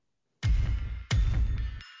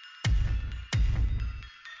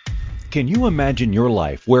Can you imagine your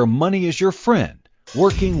life where money is your friend,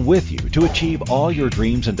 working with you to achieve all your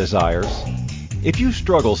dreams and desires? If you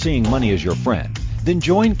struggle seeing money as your friend, then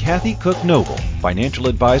join Kathy Cook Noble, financial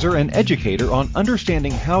advisor and educator on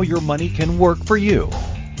understanding how your money can work for you.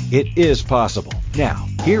 It is possible. Now,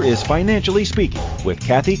 here is Financially Speaking with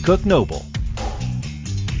Kathy Cook Noble.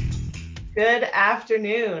 Good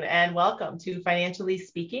afternoon and welcome to Financially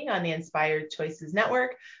Speaking on the Inspired Choices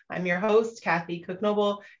Network. I'm your host, Kathy Cook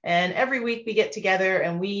Noble, and every week we get together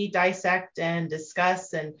and we dissect and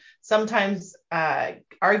discuss and sometimes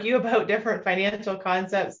argue about different financial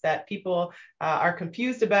concepts that people are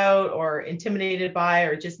confused about or intimidated by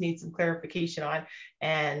or just need some clarification on.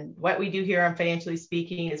 And what we do here on Financially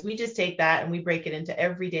Speaking is we just take that and we break it into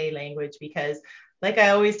everyday language because like I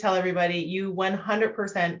always tell everybody, you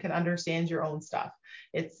 100% can understand your own stuff.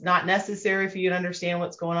 It's not necessary for you to understand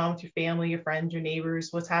what's going on with your family, your friends, your neighbors,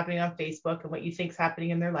 what's happening on Facebook and what you think is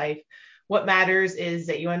happening in their life. What matters is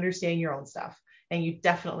that you understand your own stuff, and you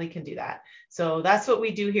definitely can do that. So that's what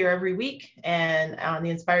we do here every week. And on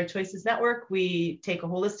the Inspired Choices Network, we take a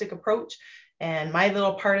holistic approach. And my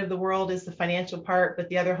little part of the world is the financial part, but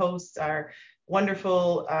the other hosts are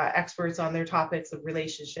wonderful experts on their topics of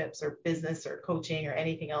relationships or business or coaching or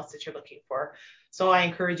anything else that you're looking for. So I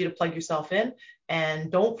encourage you to plug yourself in, and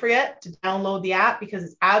don't forget to download the app because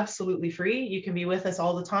it's absolutely free. You can be with us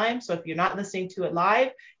all the time. So if you're not listening to it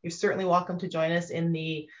live, you're certainly welcome to join us in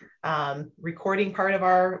the recording part of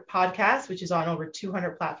our podcast, which is on over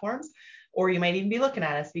 200 platforms. Or you might even be looking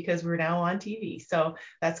at us because we're now on TV. So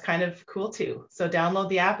that's kind of cool too. So download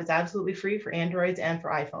the app. It's absolutely free for Androids and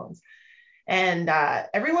for iPhones. And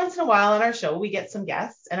every once in a while on our show, we get some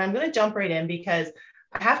guests, and I'm going to jump right in because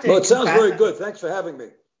I have to. Well, it sounds very good. Thanks for having me.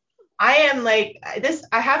 I am like this.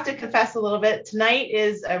 I have to confess a little bit. Tonight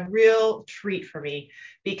is a real treat for me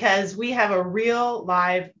because we have a real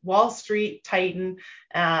live Wall Street titan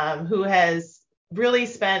who has really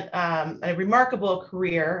spent a remarkable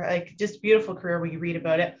career, like just beautiful career when you read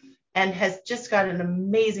about it, and has just got an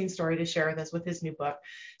amazing story to share with us with his new book.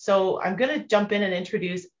 So I'm going to jump in and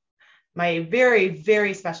introduce my very,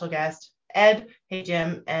 very special guest, Ed. Hey,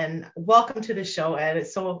 Jim, and welcome to the show, Ed.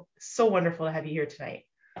 It's so wonderful to have you here tonight.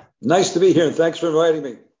 Nice to be here, and thanks for inviting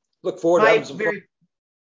me. Look forward to having some fun.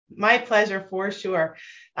 My pleasure, for sure.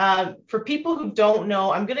 For people who don't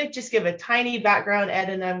know, I'm going to just give a tiny background, Ed,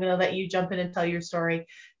 and I'm going to let you jump in and tell your story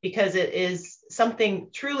because it is something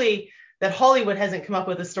truly that Hollywood hasn't come up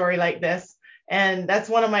with a story like this. And that's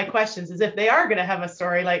one of my questions is if they are going to have a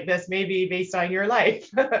story like this, maybe based on your life.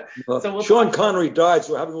 Sean Connery died,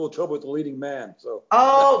 so we're having a little trouble with the leading man. So.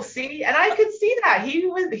 Oh, see, and I could see that. He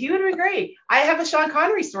would have been great. I have a Sean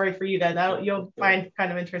Connery story for you then. You'll find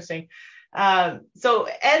kind of interesting. So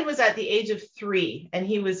Ed was at the age of 3, and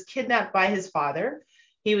he was kidnapped by his father.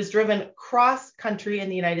 He was driven cross country in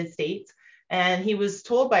the United States, and he was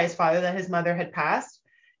told by his father that his mother had passed.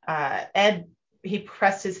 He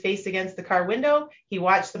pressed his face against the car window. He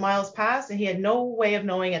watched the miles pass, and he had no way of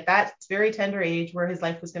knowing at that very tender age where his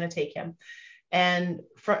life was going to take him. And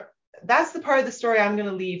that's the part of the story I'm going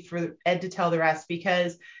to leave for Ed to tell the rest,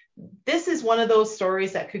 because this is one of those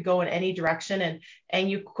stories that could go in any direction. And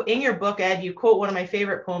you, in your book, Ed, you quote one of my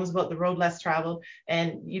favorite poems about the road less traveled,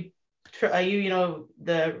 and you took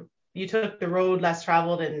the road less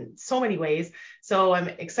traveled in so many ways. So I'm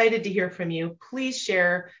excited to hear from you. Please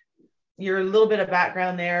share your little bit of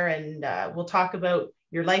background there, and we'll talk about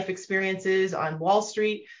your life experiences on Wall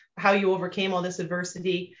Street, how you overcame all this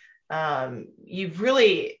adversity. You've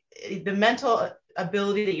really, the mental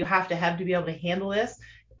ability that you have to be able to handle this,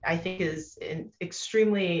 I think is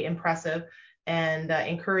extremely impressive and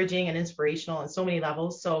encouraging and inspirational on so many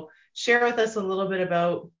levels. So share with us a little bit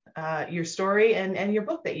about your story and your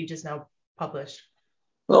book that you just now published.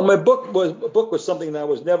 Well, my book was something that I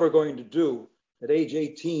was never going to do. At age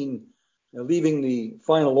 18, leaving the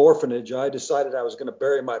final orphanage, I decided I was going to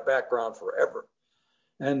bury my background forever.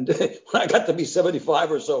 And when I got to be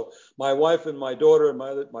 75 or so, my wife and my daughter and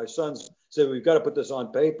my sons said, we've got to put this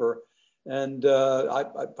on paper. And I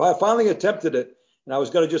finally attempted it. And I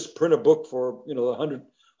was going to just print a book for,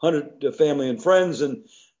 100 family and friends. And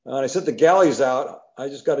I sent the galleys out. I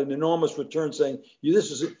just got an enormous return saying,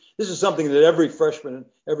 this is something that every freshman in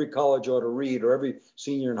every college ought to read, or every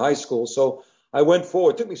senior in high school. So I went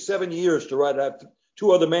forward. It took me 7 years to write. I have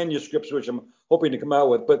 2 other manuscripts, which I'm hoping to come out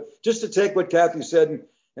with. But just to take what Kathy said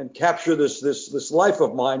and capture this life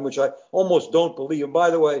of mine, which I almost don't believe. And by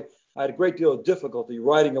the way, I had a great deal of difficulty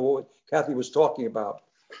writing about what Kathy was talking about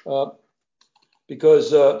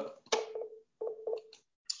because it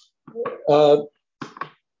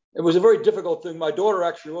was a very difficult thing. My daughter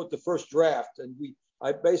actually wrote the first draft, and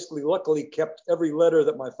I basically luckily kept every letter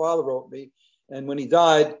that my father wrote me. And when he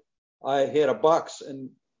died, I had a box and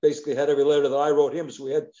basically had every letter that I wrote him. So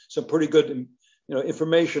we had some pretty good,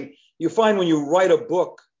 information. You find when you write a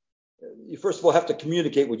book, you first of all have to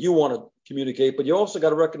communicate what you want to communicate, but you also got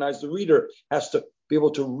to recognize the reader has to be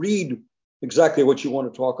able to read exactly what you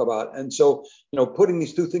want to talk about. And so, putting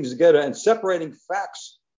these two things together and separating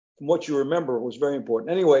facts from what you remember was very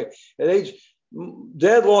important. Anyway,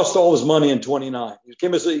 Dad lost all his money in 29. He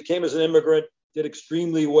came as an immigrant, did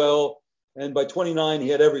extremely well. And by 29, he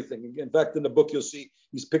had everything. In fact, in the book, you'll see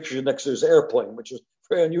he's pictured next to his airplane, which was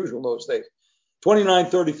very unusual in those days. 29,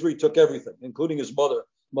 33 took everything, including his mother.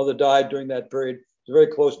 Mother died during that period. He was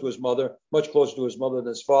very close to his mother, much closer to his mother than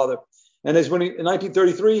his father. And in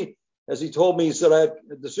 1933, as he told me, he said, I had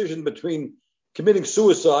a decision between committing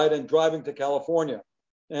suicide and driving to California.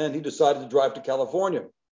 And he decided to drive to California.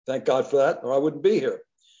 Thank God for that, or I wouldn't be here.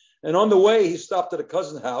 And on the way, he stopped at a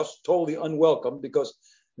cousin's house, totally unwelcome, because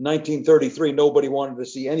in 1933, nobody wanted to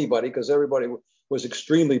see anybody because everybody was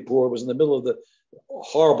extremely poor. It was in the middle of the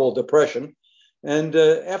horrible depression. And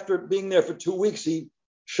after being there for 2 weeks, he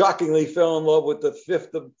shockingly fell in love with the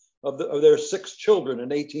fifth of their 6 children, an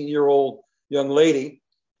 18-year-old young lady.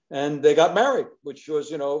 And they got married, which was,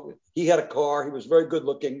 he had a car. He was very good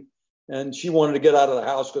looking. And she wanted to get out of the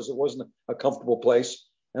house because it wasn't a comfortable place.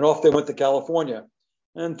 And off they went to California.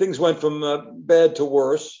 And things went from bad to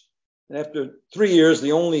worse. And after 3 years,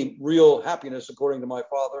 the only real happiness, according to my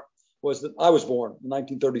father, was that I was born in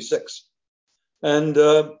 1936. And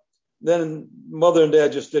then mother and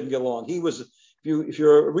dad just didn't get along. He was, if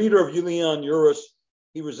you're a reader of Julian Urus,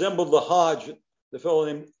 he resembled the Hajj, the fellow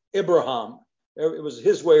named Ibrahim. It was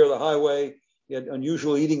his way or the highway. He had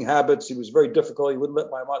unusual eating habits. He was very difficult. He wouldn't let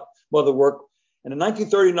my mother work. And in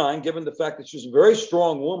 1939, given the fact that she was a very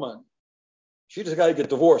strong woman, she just got to get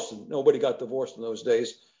divorced. And nobody got divorced in those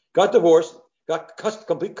days. Got divorced, got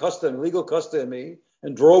complete custody, legal custody of me,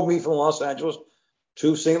 and drove me from Los Angeles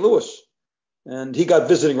to St. Louis. And he got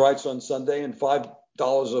visiting rights on Sunday and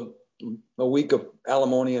 $5 a week of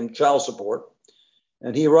alimony and child support.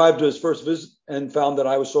 And he arrived at his first visit and found that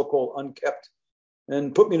I was so-called unkept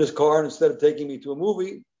and put me in his car. And instead of taking me to a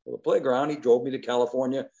movie or a playground, he drove me to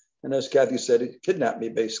California. And as Kathy said, he kidnapped me,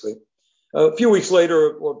 basically. A few weeks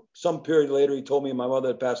later, or some period later, he told me my mother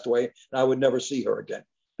had passed away and I would never see her again.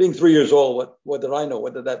 Being 3 years old, what did I know?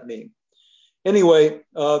 What did that mean? Anyway,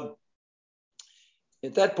 at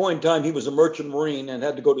that point in time, he was a merchant marine and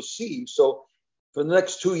had to go to sea. So for the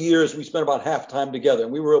next 2 years, we spent about half time together.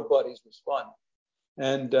 And we were real buddies. It was fun.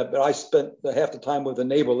 And but I spent half the time with a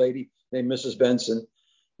neighbor lady named Mrs. Benson.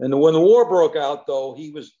 And when the war broke out, though,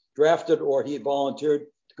 he was drafted or he had volunteered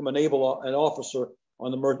to become an officer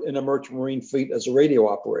in a merchant marine fleet as a radio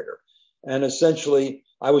operator. And essentially,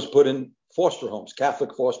 I was put in foster homes,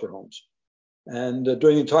 Catholic foster homes. And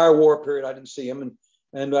during the entire war period, I didn't see him.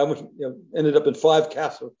 And I ended up in 5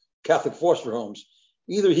 Catholic foster homes.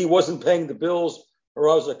 Either he wasn't paying the bills or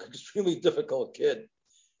I was an extremely difficult kid.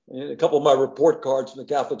 And a couple of my report cards from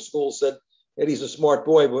the Catholic school said, Eddie's a smart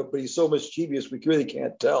boy, but he's so mischievous, we really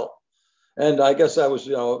can't tell. And I guess I was,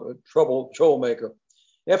 a troublemaker.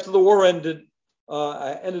 After the war ended,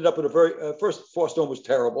 I ended up in a first foster home was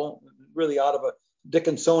terrible, really out of a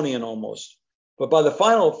Dickinsonian almost. But by the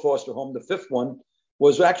final foster home, the 5th one,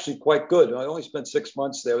 was actually quite good. I only spent 6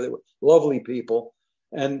 months there. They were lovely people.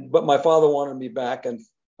 But my father wanted me back, and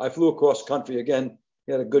I flew across country again.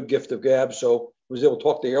 He had a good gift of gab, so I was able to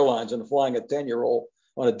talk to airlines and flying a 10-year-old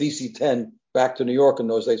on a DC-10 back to New York in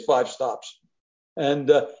those days, 5 stops.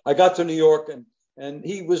 And I got to New York, and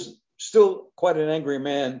he was still quite an angry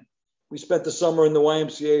man. We spent the summer in the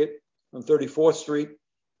YMCA on 34th Street,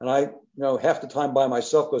 and I, half the time by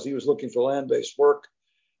myself because he was looking for land-based work.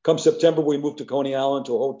 Come September, we moved to Coney Island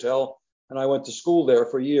to a hotel, and I went to school there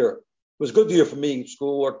for a year. It was a good year for me.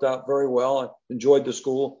 School worked out very well. I enjoyed the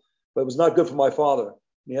school, but it was not good for my father.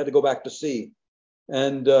 He had to go back to sea.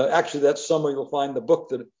 And actually, that summer, you'll find the book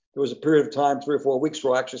that there was a period of time, 3 or 4 weeks,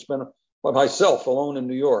 where I actually spent by myself alone in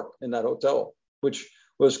New York in that hotel, which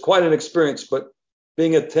was quite an experience. But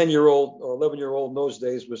being a 10-year-old or 11-year-old in those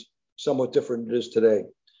days was somewhat different than it is today.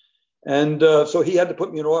 And so he had to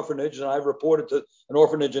put me in an orphanage, and I reported to an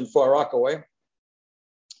orphanage in Far Rockaway.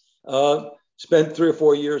 Spent 3 or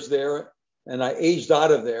 4 years there, and I aged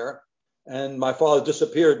out of there. And my father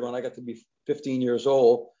disappeared when I got to be 15 years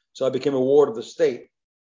old. So I became a ward of the state,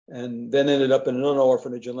 and then ended up in another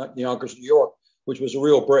orphanage in Yonkers, New York, which was a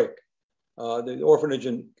real break. The orphanage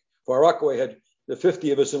in Far Rockaway had the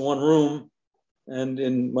 50 of us in one room. And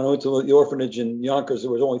when I went to the orphanage in Yonkers,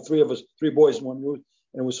 there was only 3 of us, 3 boys in one room.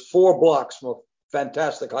 And it was 4 blocks from a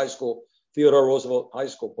fantastic high school Theodore Roosevelt High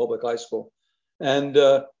School, public high school. And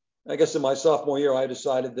I guess in my sophomore year, I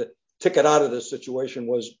decided the ticket out of this situation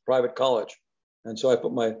was private college. And so I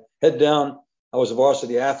put my head down. I was a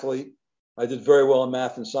varsity athlete. I did very well in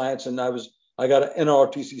math and science, and I got an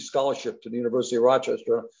NROTC scholarship to the University of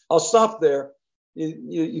Rochester. I'll stop there.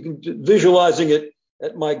 You can visualizing it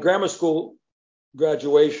at my grammar school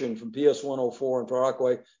graduation from PS 104 in Far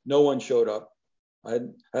Rockaway. No one showed up. I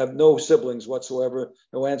have no siblings whatsoever,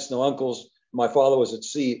 no aunts, no uncles. My father was at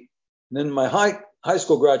sea. And then my high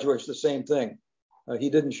school graduation, the same thing. He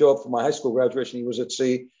didn't show up for my high school graduation. He was at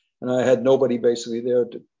sea, and I had nobody basically there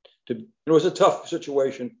to. It was a tough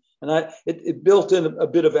situation, and it built in a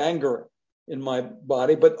bit of anger in my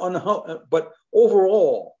body. But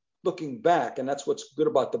overall, looking back, and that's what's good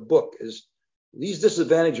about the book, is these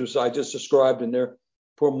disadvantages I just described, and they're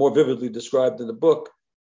more vividly described in the book,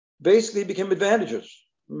 basically became advantages.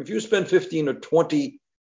 I mean, if you spend 15 or 20,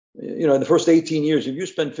 in the first 18 years, if you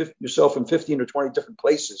spend yourself in 15 or 20 different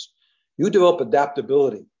places, you develop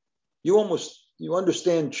adaptability. You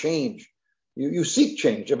understand change. You seek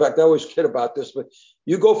change. In fact, I always kid about this, but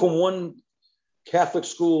you go from one Catholic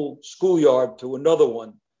schoolyard to another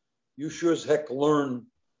one, you sure as heck learn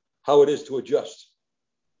how it is to adjust.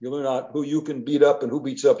 You learn out who you can beat up and who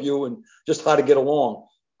beats up you, and just how to get along.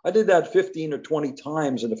 I did that 15 or 20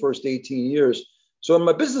 times in the first 18 years. So in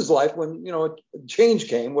my business life, when change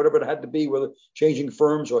came, whatever it had to be, whether changing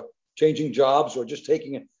firms or changing jobs or just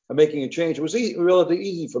making a change, it was relatively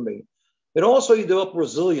easy for me. And also, you develop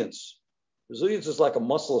resilience. Resilience is like a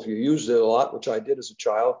muscle. If you use it a lot, which I did as a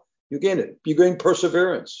child, you gain it. You gain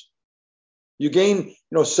perseverance. You gain,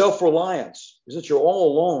 self-reliance. Since you're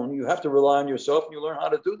all alone, you have to rely on yourself, and you learn how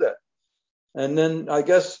to do that. And then, I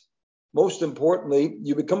guess, most importantly,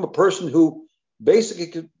 you become a person who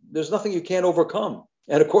basically there's nothing you can't overcome.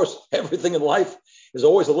 And of course, everything in life is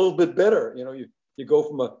always a little bit better. You go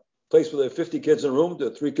from a place where there are 50 kids in a room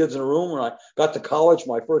to 3 kids in a room. When I got to college,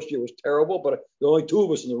 my first year was terrible, but there were only 2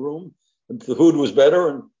 of us in the room. And the food was better,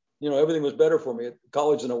 and everything was better for me at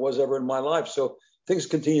college than it was ever in my life. So things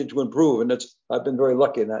continued to improve, and I've been very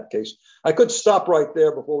lucky in that case. I could stop right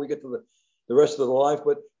there before we get to the rest of the life,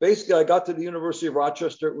 but basically I got to the University of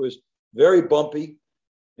Rochester. It was very bumpy.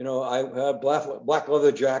 I had black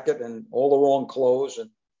leather jacket and all the wrong clothes, and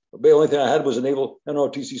the only thing I had was an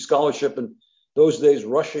NROTC scholarship. And those days,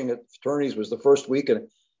 rushing at fraternities was the first week, and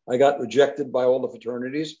I got rejected by all the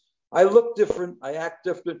fraternities. I look different, I act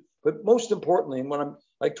different, but most importantly, when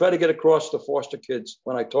I try to get across to foster kids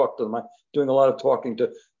when I talk to them, I'm doing a lot of talking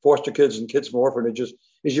to foster kids and kids from orphanages,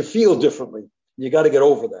 is you feel differently. You got to get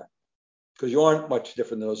over that, because you aren't much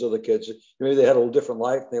different than those other kids. Maybe they had a little different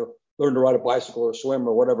life. They learned to ride a bicycle or swim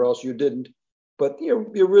or whatever else you didn't, but you're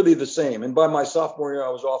really the same. And by my sophomore year, I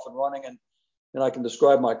was off and running, and I can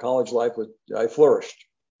describe my college life I flourished.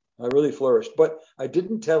 I really flourished, but I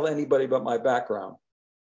didn't tell anybody about my background.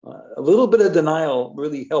 A little bit of denial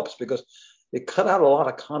really helps, because it cut out a lot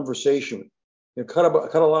of conversation. It cut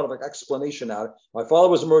a lot of explanation out. My father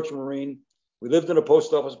was a merchant marine. We lived in a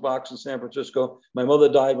post office box in San Francisco. My mother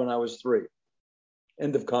died when I was 3.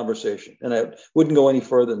 End of conversation. And I wouldn't go any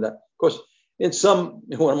further than that. Of course,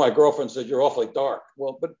 one of my girlfriends said, "You're awfully dark."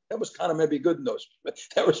 Well, but that was kind of maybe good in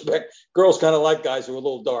that respect. Girls kind of like guys who are a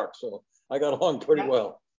little dark. So I got along pretty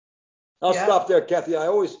well. I'll stop there, Kathy.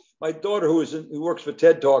 My daughter who works for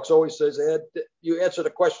TED Talks always says, "Ed, you answer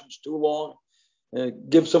the questions too long, and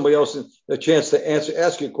give somebody else a chance to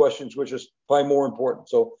ask you questions, which is probably more important."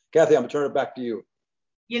 So Kathy, I'm gonna turn it back to you.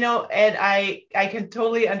 Ed, I can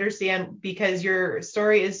totally understand, because your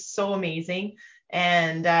story is so amazing.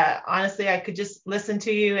 And honestly, I could just listen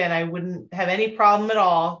to you and I wouldn't have any problem at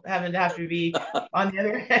all having to be on the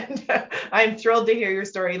other end. I'm thrilled to hear your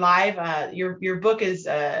story live. Your book is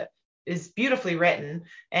beautifully written.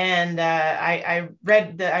 And I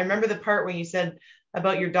remember the part when you said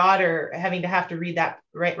about your daughter having to have to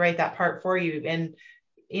write that part for you, and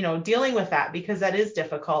dealing with that, because that is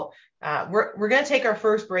difficult. We're going to take our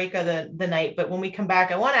first break of the night, but when we come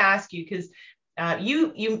back, I want to ask you, because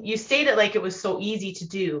you stated like it was so easy to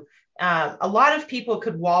do. A lot of people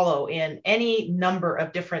could wallow in any number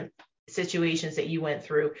of different situations that you went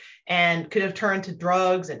through, and could have turned to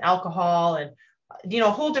drugs and alcohol and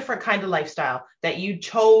a whole different kind of lifestyle that you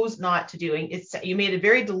chose not to do. You made a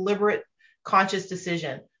very deliberate, conscious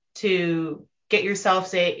decision to get yourself,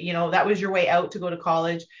 that was your way out to go to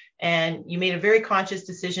college. And you made a very conscious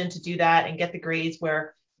decision to do that and get the grades,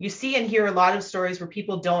 where you see and hear a lot of stories where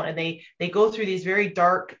people don't, and they go through these very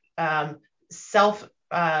dark, self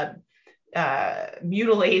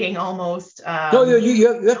mutilating almost. No,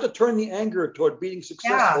 you have to turn the anger toward being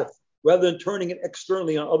successful. rather than turning it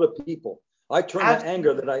externally on other people. I turned that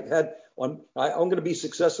anger that I had on, I'm going to be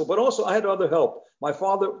successful, but also I had other help. My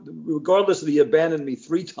father, regardless of he abandoned me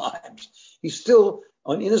 3 times, he still,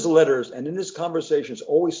 in his letters and in his conversations,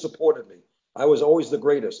 always supported me. I was always the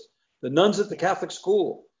greatest. The nuns at the Catholic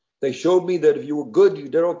school, they showed me that if you were good, you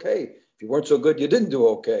did okay. If you weren't so good, you didn't do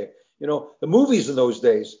okay. You know, the movies in those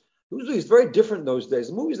days, it was very different in those days.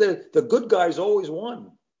 The movies, the good guys always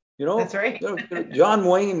won. You know, that's right. John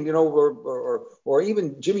Wayne, you know, or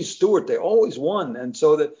even Jimmy Stewart, they always won. And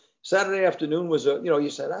so that Saturday afternoon was you know,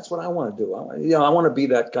 you said, that's what I want to do. I want to be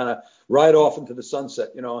that kind of ride off into the sunset,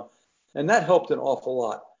 you know, and that helped an awful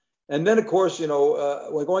lot. And then, of course, you know,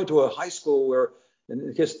 we're going to a high school where, in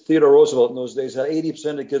the case Theodore Roosevelt in those days had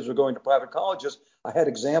 80% of the kids were going to private colleges. I had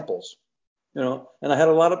examples, you know, and I had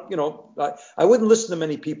a lot of, you know, I wouldn't listen to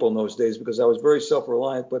many people in those days because I was very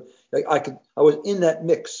self-reliant, but I was in that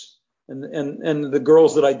mix. And the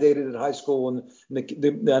girls that I dated at high school and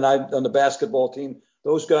I on the basketball team,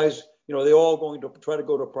 those guys, you know, they all going to try to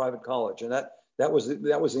go to a private college, and that was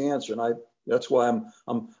the answer. And that's why I'm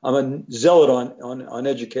a zealot on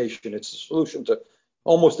education. It's the solution to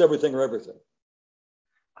almost everything or everything.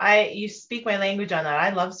 You speak my language on that. I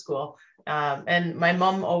love school. And my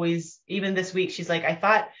mom always, even this week, she's like, I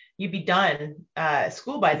thought you'd be done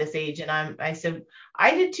school by this age. And I said,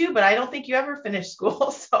 I did too, but I don't think you ever finished school.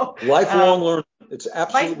 So lifelong learning. It's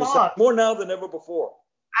absolutely more now than ever before.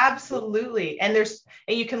 Absolutely. And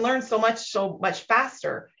you can learn so much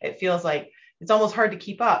faster. It feels like it's almost hard to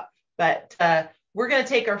keep up. But we're going to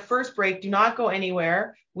take our first break. Do not go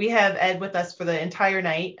anywhere. We have Ed with us for the entire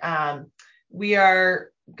night. We are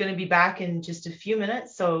going to be back in just a few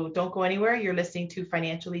minutes, so don't go anywhere. You're listening to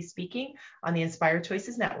Financially Speaking on the Inspired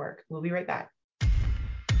Choices Network. We'll be right back.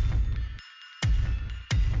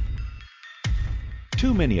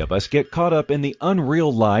 Too many of us get caught up in the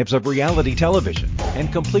unreal lives of reality television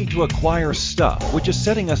and complete to acquire stuff, which is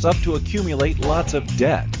setting us up to accumulate lots of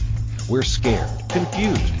debt. We're scared,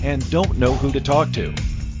 confused, and don't know who to talk to.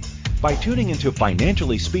 By tuning into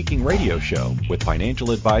Financially Speaking radio show with financial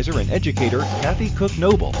advisor and educator Kathy Cook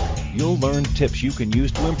Noble, you'll learn tips you can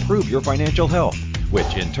use to improve your financial health,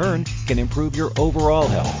 which in turn can improve your overall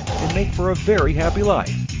health and make for a very happy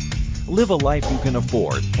life. Live a life you can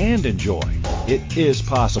afford and enjoy. It is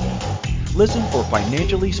possible. Listen for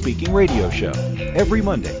Financially Speaking radio show every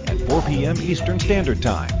Monday at 4 p.m. Eastern Standard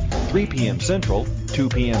Time, 3 p.m. Central, 2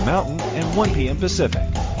 p.m. Mountain, and 1 p.m. Pacific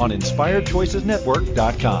on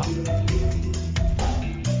InspiredChoicesNetwork.com.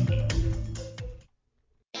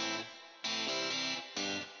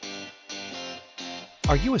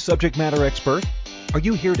 Are you a subject matter expert? Are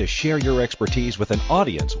you here to share your expertise with an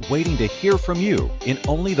audience waiting to hear from you in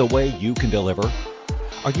only the way you can deliver?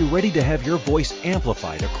 Are you ready to have your voice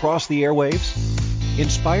amplified across the airwaves?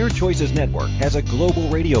 Inspired Choices Network has a global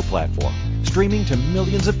radio platform streaming to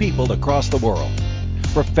millions of people across the world.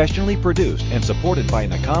 Professionally produced and supported by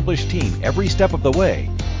an accomplished team every step of the way,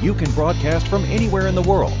 you can broadcast from anywhere in the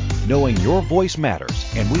world, knowing your voice matters,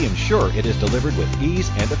 and we ensure it is delivered with ease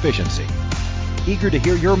and efficiency. Eager to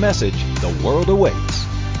hear your message, the world awaits.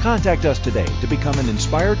 Contact us today to become an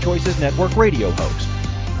Inspired Choices Network radio host.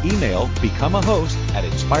 Email become a host at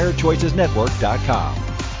InspiredChoicesNetwork.com.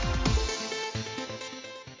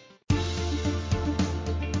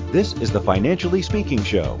 This is the Financially Speaking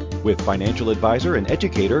Show with financial advisor and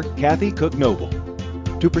educator Kathy Cook Noble.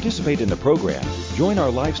 To participate in the program, join our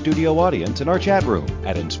live studio audience in our chat room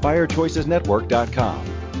at InspiredChoicesNetwork.com.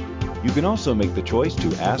 You can also make the choice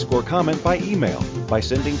to ask or comment by email by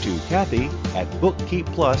sending to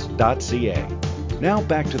Kathy@bookkeepplus.ca. Now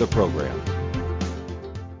back to the program.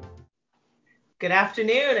 Good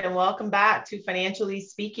afternoon and welcome back to Financially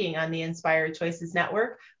Speaking on the Inspired Choices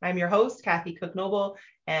Network. I'm your host, Kathy Cook Noble,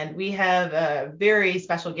 and we have a very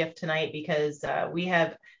special gift tonight because we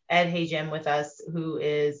have Ed Hajim with us, who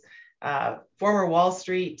is former Wall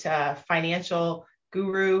Street financial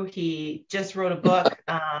guru. He just wrote a book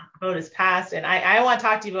about his past, and I want to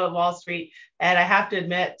talk to you about Wall Street. And I have to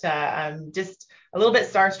admit, I'm just a little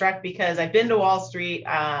bit starstruck because I've been to Wall Street,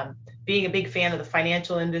 being a big fan of the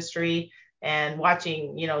financial industry and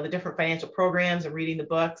watching, the different financial programs and reading the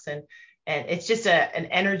books, and it's just an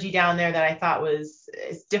energy down there that I thought is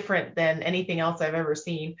different than anything else I've ever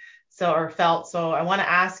seen or felt. So I want to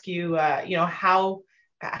ask you,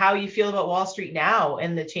 how you feel about Wall Street now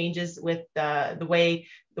and the changes with the way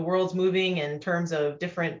the world's moving in terms of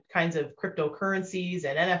different kinds of cryptocurrencies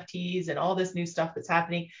and NFTs and all this new stuff that's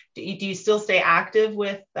happening. Do you still stay active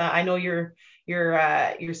with? I know you're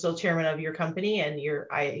still chairman of your company, and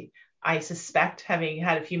I suspect, having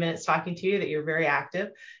had a few minutes talking to you, that you're very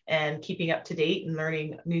active and keeping up to date and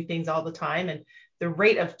learning new things all the time. And the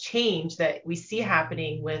rate of change that we see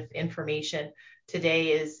happening with information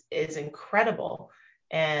today is incredible.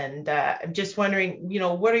 And I'm just wondering,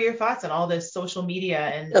 what are your thoughts on all this social media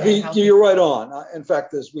and, you're right on. In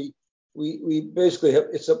fact, as we basically have,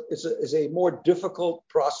 it's a more difficult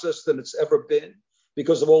process than it's ever been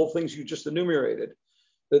because of all the things you just enumerated.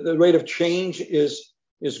 The rate of change is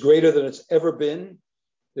greater than it's ever been.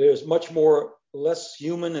 There's much less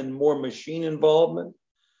human and more machine involvement.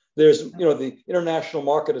 There's, the international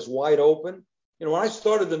market is wide open. When I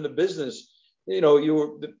started in the business,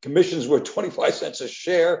 the commissions were 25 cents a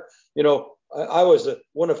share. I was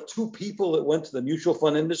one of two people that went to the mutual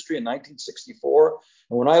fund industry in 1964.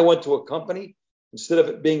 And when I went to a company, instead of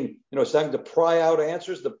it being, having to pry out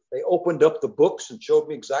answers, they opened up the books and showed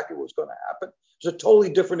me exactly what was going to happen. It was a totally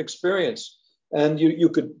different experience. And you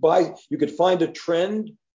could find a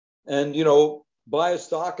trend and, buy a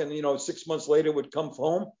stock and, 6 months later it would come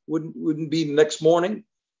home, wouldn't be the next morning.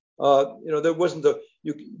 There wasn't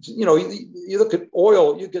you look at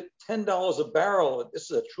oil, you get $10 a barrel. This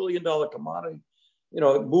is $1 trillion commodity.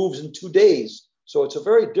 It moves in 2 days. So it's a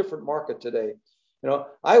very different market today.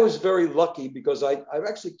 I was very lucky because I've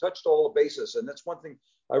actually touched all the bases. And that's one thing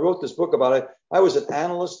I wrote this book about. I was an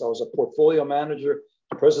analyst. I was a portfolio manager,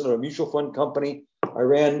 president of a mutual fund company. I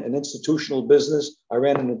ran an institutional business. I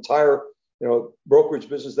ran an entire brokerage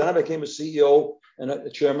business. Then I became a CEO and a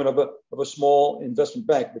chairman of a small investment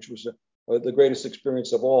bank, which was the greatest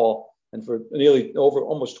experience of all. And for nearly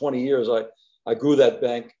almost 20 years, I grew that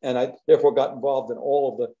bank, and I therefore got involved in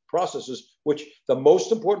all of the processes, which the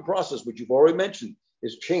most important process, which you've already mentioned,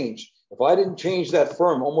 is change. If I didn't change that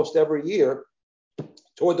firm almost every year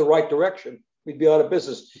toward the right direction, we'd be out of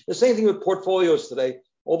business. The same thing with portfolios today,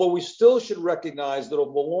 although we still should recognize that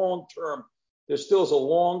over the long term, there still is a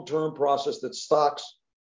long-term process that stocks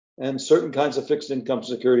and certain kinds of fixed income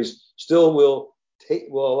securities still will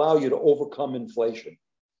allow you to overcome inflation. And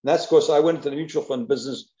that's because I went into the mutual fund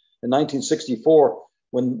business in 1964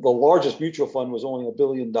 when the largest mutual fund was only $1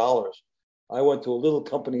 billion. I went to a little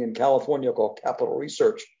company in California called Capital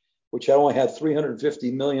Research, which only had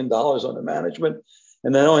 $350 million under management,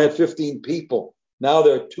 and then only had 15 people. Now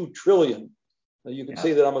they're $2 trillion. Now you can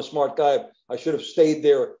see that I'm a smart guy. I should have stayed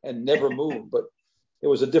there and never moved, but it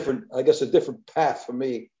was a different path for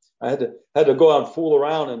me. I had to go out and fool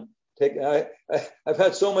around and take. I've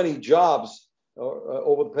had so many jobs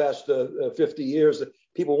over the past 50 years that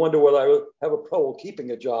people wonder whether I have a trouble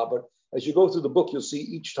keeping a job. But as you go through the book, you'll see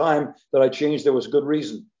each time that I changed, there was a good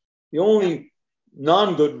reason. The only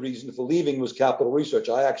non-good reason for leaving was Capital Research.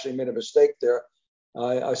 I actually made a mistake there.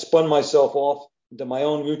 I spun myself off into my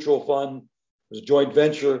own mutual fund. It was a joint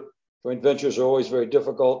venture. Joint ventures are always very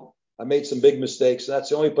difficult. I made some big mistakes. And that's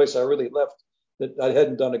the only place I really left that I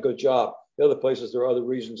hadn't done a good job. The other places, there are other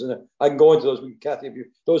reasons. And I can go into those. Kathy, if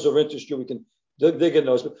those are of interest you, we can dig in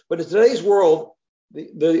those. But in today's world,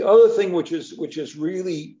 the other thing which is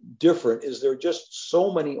really different is there are just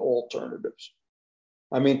so many alternatives.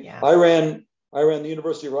 I mean, I ran the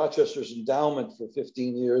University of Rochester's endowment for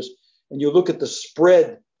 15 years, and you look at the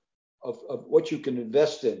spread of what you can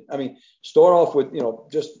invest in. I mean, start off with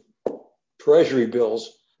just treasury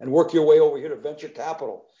bills and work your way over here to venture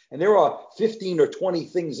capital. And there are 15 or 20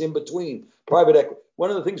 things in between. Private equity. One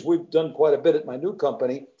of the things we've done quite a bit at my new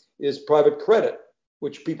company is private credit,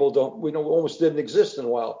 which people almost didn't exist in a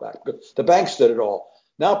while back. The banks did it all.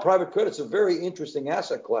 Now private credit's a very interesting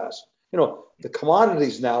asset class. The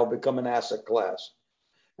commodities now become an asset class.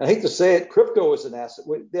 And I hate to say it, crypto is an asset.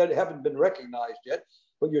 They haven't been recognized yet,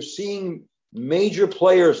 but you're seeing major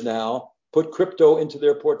players now put crypto into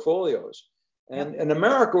their portfolios. And in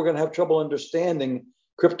America, we're going to have trouble understanding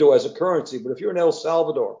crypto as a currency. But if you're in El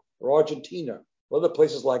Salvador or Argentina or other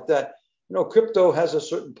places like that, crypto has a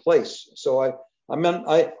certain place. So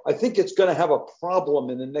I think it's going to have a problem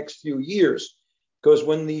in the next few years, because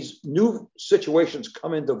when these new situations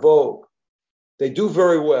come into vogue, they do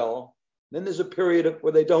very well. Then there's a period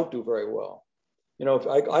where they don't do very well. If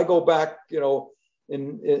I go back,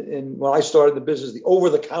 in when I started the business, the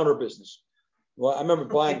over-the-counter business. Well, I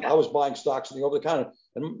remember I was buying stocks in the over-the-counter,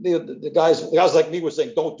 and the guys like me were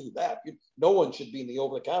saying, don't do that. No one should be in the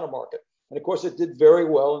over-the-counter market. And of course, it did very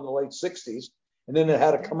well in the late 60s, and then it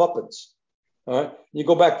had a comeuppance. All right, you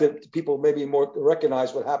go back to people maybe more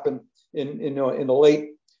recognize what happened in the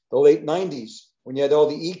late 90s when you had all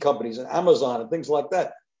the e-companies and Amazon and things like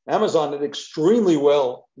that. Amazon did extremely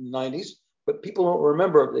well in the 90s, but people don't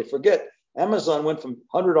remember. They forget Amazon went from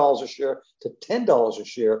 $100 a share to $10 a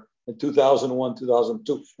share in 2001,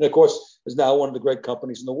 2002, and of course is now one of the great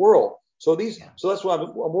companies in the world. So that's why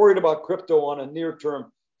I'm worried about crypto on a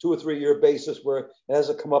near-term 2 or 3 year basis where it has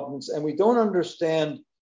a comeuppance, and we don't understand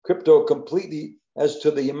crypto completely as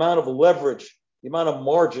to the amount of leverage, the amount of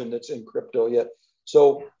margin that's in crypto yet.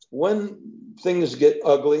 So when things get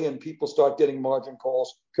ugly and people start getting margin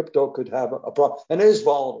calls, crypto could have a problem, and it is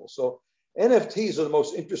volatile. So NFTs are the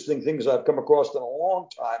most interesting things I've come across in a long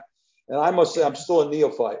time, and I must say I'm still a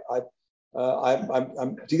neophyte.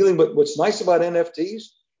 I'm dealing with what's nice about NFTs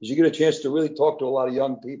is you get a chance to really talk to a lot of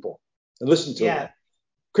young people and listen to them.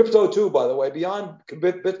 Crypto too, by the way, beyond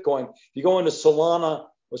Bitcoin, if you go into Solana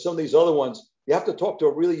or some of these other ones, you have to talk to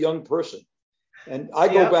a really young person. And I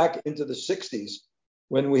go back into the 60s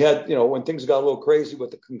when we had, when things got a little crazy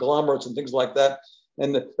with the conglomerates and things like that.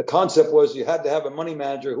 And the concept was you had to have a money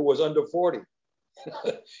manager who was under 40.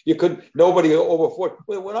 You couldn't, nobody over 40.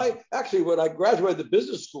 When I graduated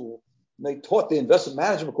business school and they taught the investment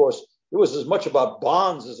management course, it was as much about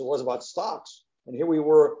bonds as it was about stocks. And here we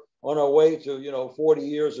were on our way to, 40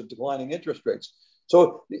 years of declining interest rates.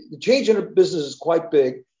 So the change in the business is quite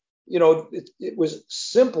big. It was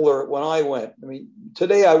simpler when I went. I mean,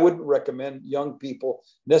 today I wouldn't recommend young people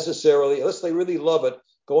necessarily, unless they really love it,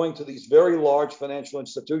 going to these very large financial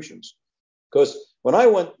institutions. Because when I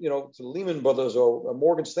went, to Lehman Brothers or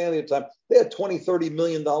Morgan Stanley at the time, they had $20-30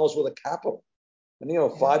 million worth of capital. And,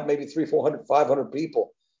 maybe 300, 400, 500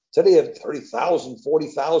 people. Today they have 30,000,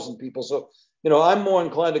 40,000 people. So, I'm more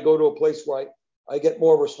inclined to go to a place where I get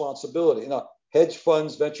more responsibility. Hedge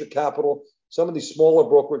funds, venture capital, some of these smaller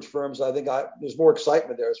brokerage firms, I think there's more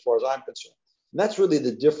excitement there as far as I'm concerned. And that's really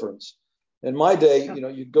the difference. In my day,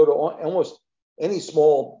 you go to almost any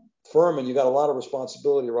small firm and you got a lot of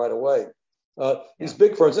responsibility right away. These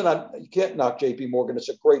big firms, and you can't knock JP Morgan. It's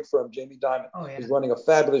a great firm. Jamie Dimon is running a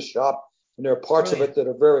fabulous shop, and there are parts of it that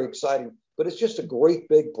are very exciting. But it's just a great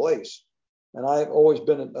big place. And I've always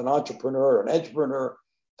been an entrepreneur,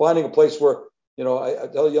 finding a place where, I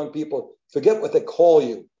tell young people, forget what they call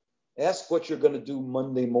you. Ask what you're going to do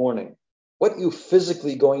Monday morning. What are you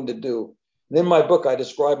physically going to do? And in my book, I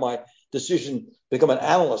describe my decision to become an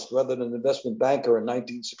analyst rather than an investment banker in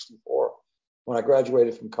 1964 when I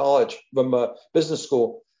graduated from business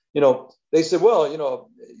school. They said, well,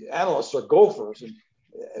 analysts are gophers and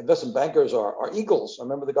investment bankers are eagles. I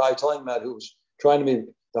remember the guy telling that who was trying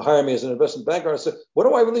to hire me as an investment banker. I said, what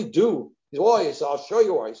do I really do? He said, I'll show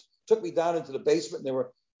you. He took me down into the basement and there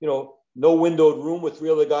were, no windowed room with 3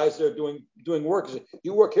 other guys there doing work. He said,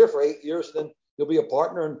 you work here for 8 years, then you'll be a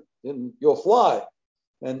partner and you'll fly.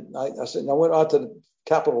 And I said, and I went out to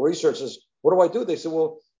Capital Research. Says, what do I do? They said,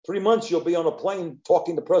 well, 3 months you'll be on a plane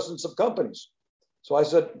talking to presidents of companies. So I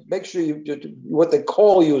said, make sure what they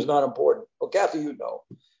call you is not important. Well, Kathy,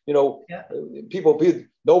 people,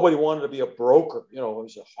 nobody wanted to be a broker. It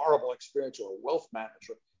was a horrible experience, or a wealth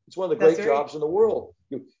manager. It's one of the great jobs in the world.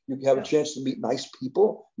 You have a chance to meet nice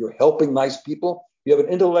people. You're helping nice people. You have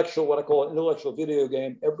what I call an intellectual video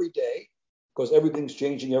game every day, because everything's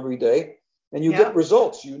changing every day. And you get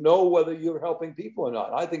results. You know whether you're helping people or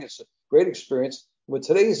not. I think it's a great experience. With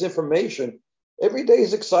today's information, every day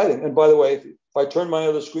is exciting. And by the way, if I turn my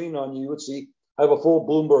other screen on, you would see I have a full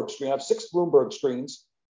Bloomberg screen. I have 6 Bloomberg screens.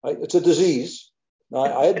 It's a disease.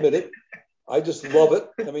 I admit it. I just love it.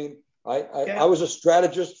 I mean, I was a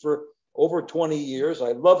strategist for over 20 years.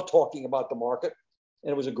 I love talking about the market.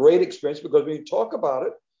 And it was a great experience because when you talk about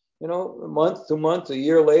it, month to month, a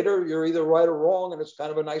year later, you're either right or wrong. And it's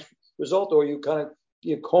kind of a nice result, or you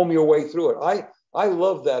comb your way through it. I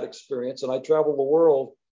love that experience. And I travel the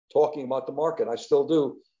world talking about the market. I still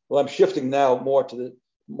do. Well, I'm shifting now more to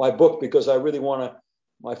my book because I really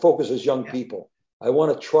my focus is young people. I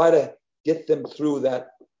want to try to get them through that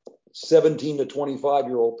 17 to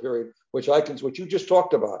 25-year-old period, which you just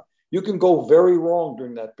talked about. You can go very wrong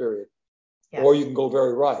during that period, or you can go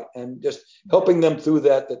very right. And just helping them through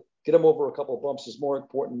that get them over a couple of bumps is more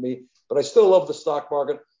important to me. But I still love the stock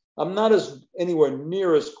market. I'm not anywhere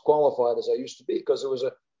near as qualified as I used to be because it was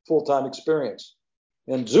a full-time experience.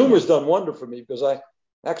 And Zoom has done wonder for me because I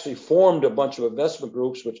actually formed a bunch of investment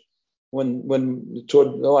groups, which when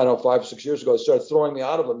 5 or 6 years ago, they started throwing me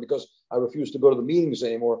out of them because I refused to go to the meetings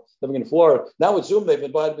anymore, living in Florida. Now with Zoom, they've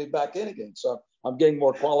invited me back in again. So I'm getting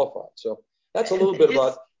more qualified. So that's a little bit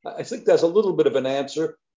about, I think that's a little bit of an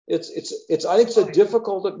answer. I think it's a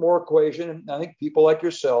difficult more equation. And I think people like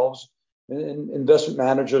yourselves and investment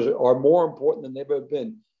managers are more important than they've ever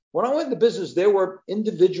been. When I went into business, there were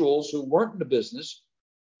individuals who weren't in the business.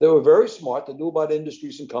 They were very smart. They knew about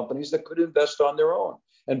industries and companies that could invest on their own.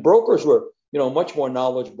 And brokers were, much more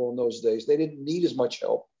knowledgeable in those days. They didn't need as much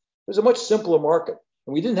help. It was a much simpler market.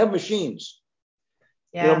 And we didn't have machines.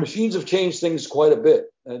 Yeah. Machines have changed things quite a bit,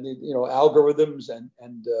 and algorithms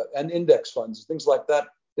and index funds, things like that.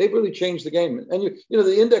 They've really changed the game. And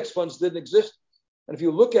the index funds didn't exist. And if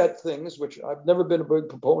you look at things, which I've never been a big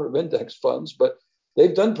proponent of index funds, but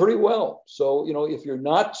they've done pretty well. So if you're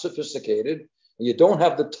not sophisticated and you don't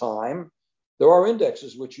have the time, there are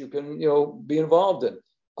indexes which you can be involved in.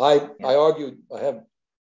 I argue, I have a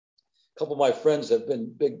couple of my friends have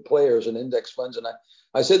been big players in index funds, and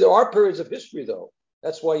I say there are periods of history though.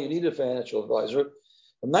 That's why you need a financial advisor.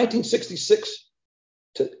 From 1966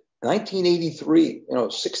 to 1983,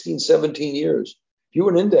 16, 17 years, if you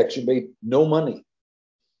were an index, you made no money.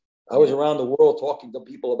 I was around the world talking to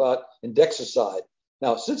people about Indexicide.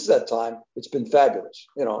 Now, since that time, it's been fabulous.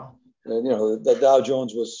 The Dow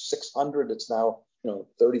Jones was 600. It's now,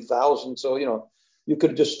 30,000. So, you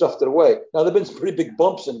could have just stuffed it away. Now, there have been some pretty big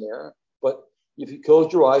bumps in there, but if you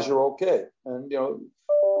close your eyes, you're okay. And,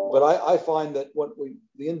 but I find that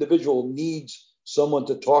the individual needs someone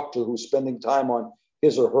to talk to who's spending time on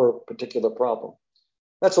his or her particular problem.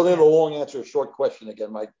 That's a little long answer, a short question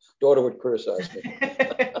again. My daughter would criticize me.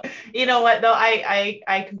 You know what, though?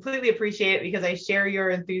 I completely appreciate it because I share your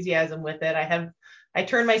enthusiasm with it. I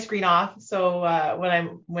turn my screen off, so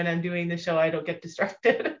when I'm doing the show, I don't get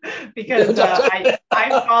distracted because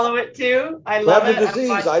I follow it too. I love it. Disease.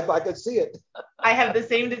 I could see it. I have the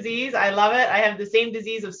same disease. I love it. I have the same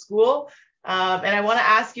disease of school. And I want to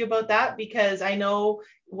ask you about that because I know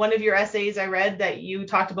one of your essays I read that you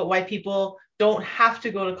talked about why people don't have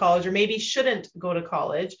to go to college or maybe shouldn't go to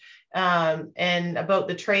college, and about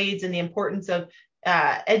the trades and the importance of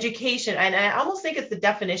education. And I almost think it's the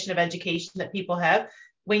definition of education that people have.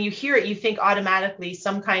 When you hear it, you think automatically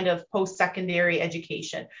some kind of post-secondary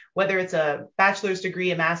education, whether it's a bachelor's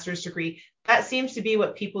degree, a master's degree. That seems to be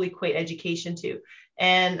what people equate education to.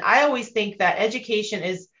 And I always think that education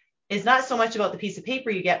is not so much about the piece of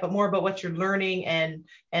paper you get, but more about what you're learning and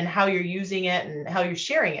how you're using it and how you're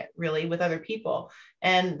sharing it really with other people.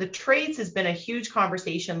 And the trades has been a huge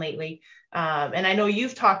conversation lately. And I know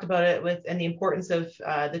you've talked about it and the importance of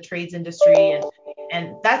the trades industry,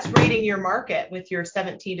 and that's reading your market with your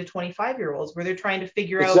 17 to 25-year-olds where they're trying to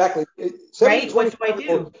figure out, right, what do I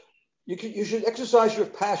do? You should exercise your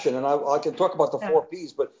passion, and I can talk about the 4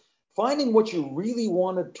 Ps, but finding what you really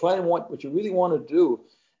want to what you really want to do.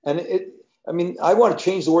 And I want to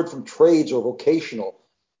change the word from trades or vocational,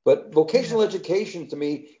 but vocational education to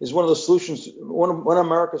me is one of the solutions, one of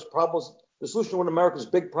America's problems, the solution to one of America's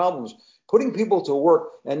big problems, putting people to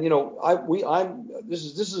work. And, this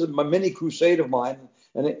is a mini crusade of mine.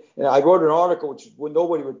 And I wrote an article, which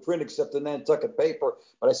nobody would print except the Nantucket paper,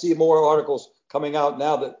 but I see more articles coming out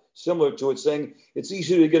now that similar to it saying it's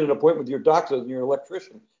easier to get an appointment with your doctor than your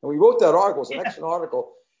electrician. And we wrote that article. It's an excellent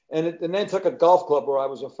article. And at the Nantucket Golf Club, where I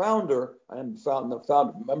was a founder, I am founder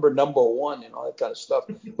member number 1, all that kind of stuff.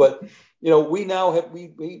 But we now have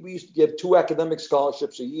we used to give 2 academic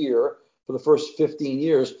scholarships a year for the first 15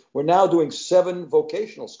 years. We're now doing 7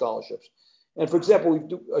 vocational scholarships. And for example, we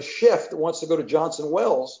do a chef that wants to go to Johnson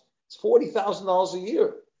Wells. It's $40,000 a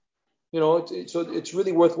year. So it's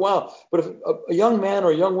really worthwhile. But if a young man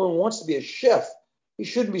or a young woman wants to be a chef, he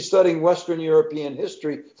shouldn't be studying Western European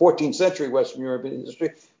history, 14th century Western European history,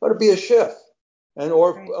 but to be a chef,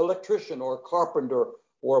 or electrician, or a carpenter,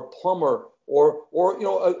 or a plumber, or one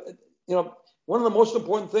of the most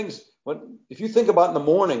important things if you think about in the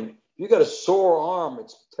morning, if you got a sore arm,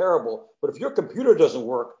 it's terrible. But if your computer doesn't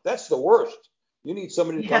work, that's the worst. You need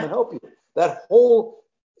somebody to come and help you. That whole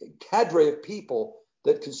cadre of people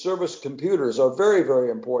that can service computers are very, very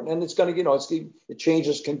important. And it's going to, it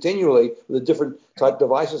changes continually with the different type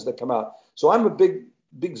devices that come out. So I'm a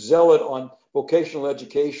big zealot on vocational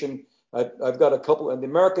education. I've got a couple, and the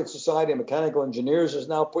American Society of Mechanical Engineers is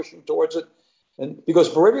now pushing towards it. And because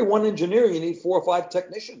for every one engineer, you need 4 or 5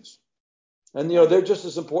 technicians. And, they're just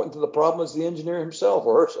as important to the problem as the engineer himself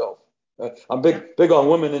or herself. I'm big on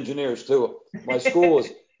women engineers too. My school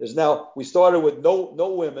is now, we started with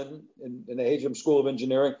no women in the Hajem School of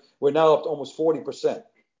Engineering. We're now up to almost 40%.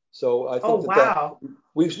 So I think that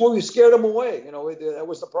we scared them away. That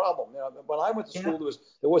was the problem. When I went to school,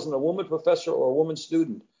 there wasn't a woman professor or a woman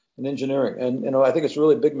student in engineering. And, I think it's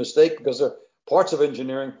really a big mistake because there are parts of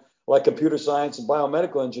engineering like computer science and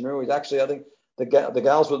biomedical engineering, which actually I think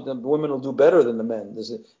the women will do better than the men.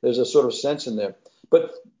 There's a sort of sense in there.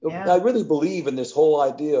 But I really believe in this whole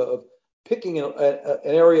idea of picking an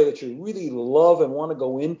area that you really love and want to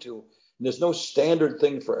go into. And there's no standard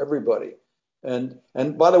thing for everybody. And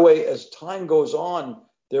by the way, as time goes on,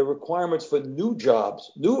 there are requirements for new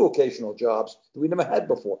jobs, new vocational jobs that we never had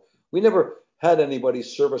before. We never had anybody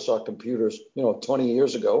service our computers, 20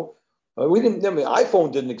 years ago. We didn't. I mean,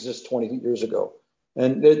 iPhone didn't exist 20 years ago,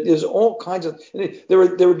 and there's all kinds of. There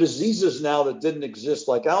are diseases now that didn't exist,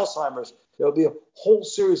 like Alzheimer's. There'll be a whole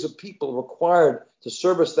series of people required to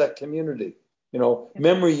service that community.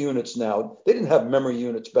 Memory units now. They didn't have memory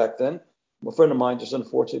units back then. A friend of mine just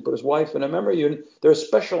unfortunately put his wife in a memory unit. There are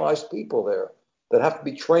specialized people there that have to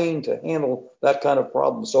be trained to handle that kind of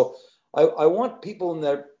problem. So I want people in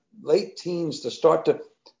their late teens to start to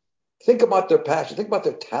think about their passion, think about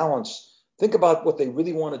their talents, think about what they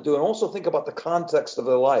really want to do, and also think about the context of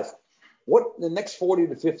their life. What in the next 40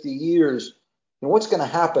 to 50 years, what's going to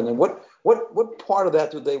happen, and what part of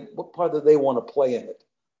that do they want to play in it?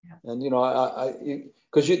 Yeah. And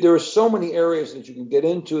because there are so many areas that you can get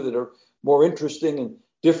into that are more interesting and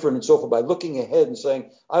different and so forth by looking ahead and saying,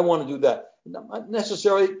 I want to do that. Not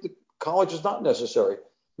necessarily, the college is not necessary.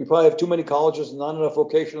 We probably have too many colleges and not enough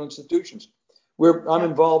vocational institutions. I'm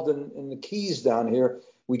involved in the Keys down here.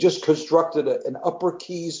 We just constructed an Upper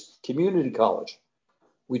Keys community college.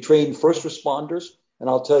 We train first responders, and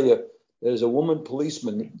I'll tell you, there's a woman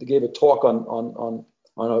policeman that gave a talk on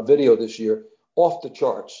our video this year, off the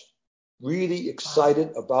charts, really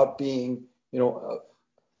excited about being,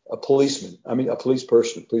 a policeman. I mean, a police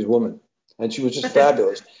person, police woman, and she was just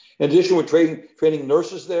fabulous. In addition, we're training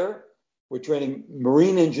nurses there. We're training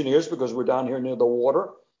marine engineers because we're down here near the water.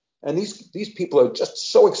 And these people are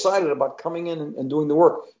just so excited about coming in and doing the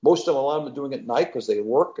work. Most of them, a lot of them are doing it at night because they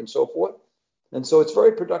work and so forth. And so it's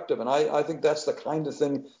very productive. And I think that's the kind of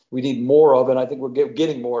thing we need more of. And I think we're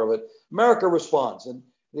getting more of it. America responds, and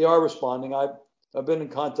they are responding. I've been in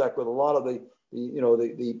contact with a lot of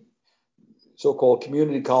the so-called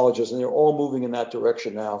community colleges, and they're all moving in that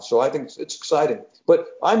direction now. So I think it's exciting. But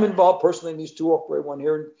I'm involved personally in these two, one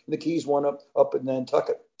here in the Keys, one up in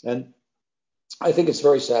Nantucket. And I think it's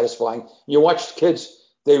very satisfying. You watch the kids,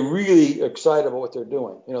 they're really excited about what they're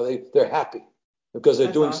doing. They're happy because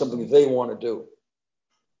they're doing something they want to do.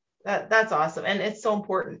 That's awesome. And it's so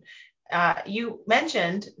important. You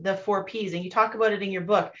mentioned the 4 Ps, and you talk about it in your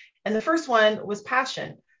book. And the first one was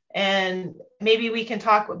passion. And maybe we can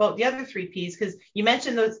talk about the other 3 Ps, because you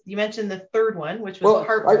mentioned the third one, which was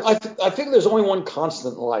hard work. I think there's only one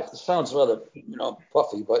constant in life. This sounds rather,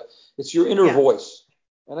 puffy, but it's your inner voice.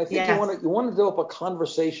 And I think you want to develop a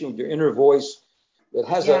conversation with your inner voice that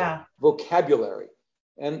has a vocabulary,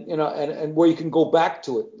 and and where you can go back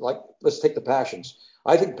to it. Like, let's take the passions.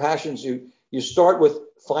 I think passions, you start with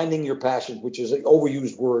finding your passion, which is an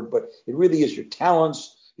overused word, but it really is your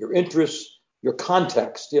talents, your interests, your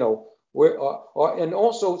context. Where and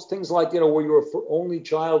also things like where you're an only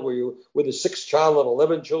child, where you were the 6th child of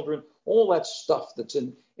 11 children, all that stuff that's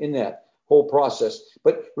in that whole process.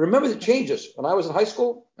 But remember, the changes. When I was in high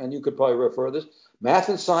school, and you could probably refer to this, math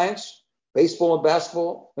and science, baseball and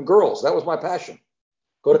basketball, and girls. That was my passion.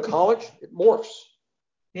 Go to college, it morphs.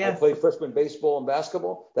 I played freshman baseball and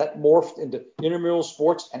basketball. That morphed into intramural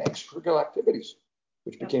sports and extracurricular activities,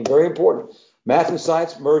 which became very important. Math and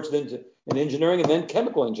science merged into engineering, and then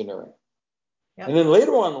chemical engineering. And then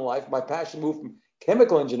later on in life, my passion moved from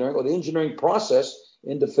chemical engineering, or the engineering process,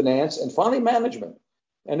 into finance, and finally management.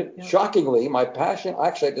 And shockingly, my passion,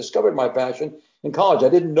 actually, I discovered my passion in college. I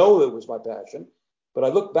didn't know that it was my passion, but I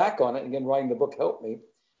look back on it, and again, writing the book helped me.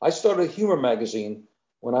 I started a humor magazine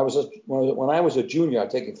when I was a junior. I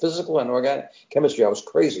was taking physical and organic chemistry. I was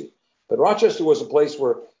crazy. But Rochester was a place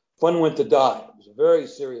where fun went to die. It was a very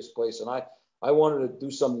serious place, and I wanted to do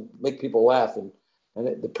something, make people laugh. And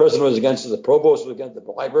the president was against it, the provost was against it,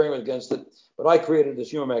 the librarian was against it. But I created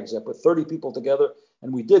this humor magazine. I put 30 people together,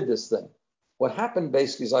 and we did this thing. What happened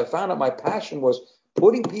basically is I found out my passion was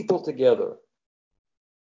putting people together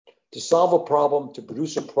to solve a problem, to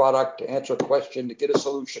produce a product, to answer a question, to get a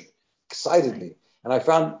solution. Excited me. And I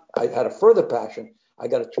found I had a further passion. I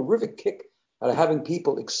got a terrific kick out of having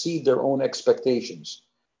people exceed their own expectations,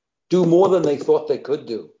 do more than they thought they could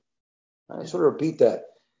do. I sort of repeat that.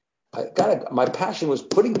 My passion was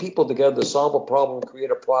putting people together to solve a problem,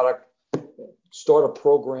 create a product, start a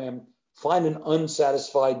program, find an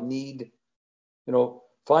unsatisfied need,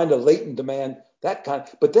 find a latent demand, that kind.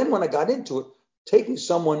 But then when I got into it, taking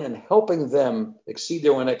someone and helping them exceed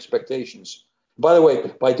their own expectations. By the way,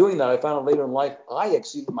 by doing that, I found out later in life, I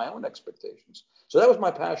exceeded my own expectations. So that was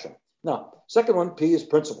my passion. Now, second one, P, is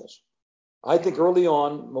principles. I think early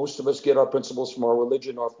on, most of us get our principles from our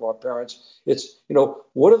religion or from our parents. It's,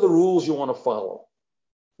 what are the rules you want to follow?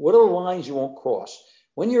 What are the lines you won't cross?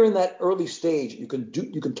 When you're in that early stage, you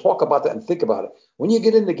can talk about that and think about it. When you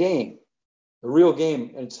get in the game, the real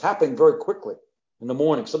game, and it's happening very quickly in the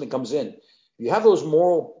morning, something comes in. You have those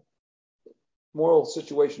moral moral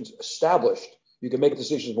situations established, you can make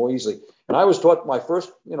decisions more easily. And I was taught my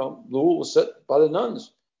first, rule was set by the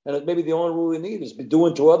nuns. And it may be the only rule you need is be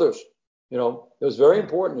doing to others. It was very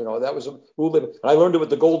important. That was a rule. And I learned it with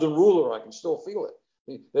the golden ruler. I can still feel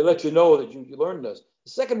it. They let you know that you learned this.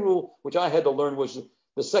 The second rule, which I had to learn, was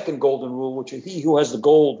the second golden rule, which is he who has the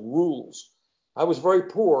gold rules. I was very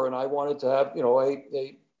poor and I wanted to have,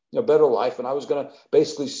 a better life. And I was going to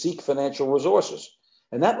basically seek financial resources.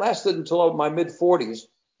 And that lasted until my mid 40s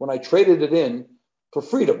when I traded it in for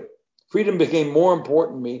freedom. Freedom became more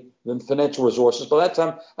important to me than financial resources. By that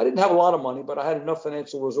time, I didn't have a lot of money, but I had enough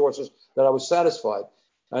financial resources that I was satisfied.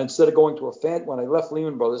 And instead of going to when I left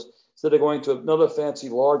Lehman Brothers, instead of going to another fancy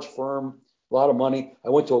large firm, a lot of money, I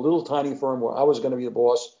went to a little tiny firm where I was going to be the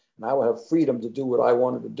boss and I would have freedom to do what I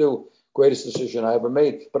wanted to do. Greatest decision I ever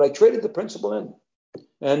made. But I traded the principal in.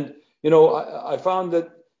 And, I found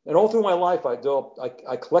that, and all through my life, I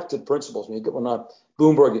collected principles. When you get one on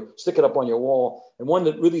Bloomberg, you stick it up on your wall. And one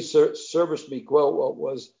that really serviced me well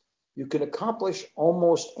was you can accomplish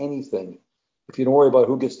almost anything if you don't worry about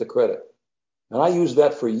who gets the credit. And I used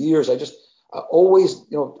that for years. I always,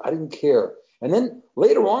 I didn't care. And then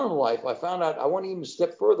later on in life, I found out I went even a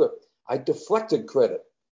step further. I deflected credit.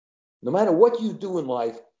 No matter what you do in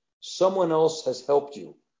life, someone else has helped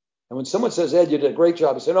you. And when someone says, Ed, you did a great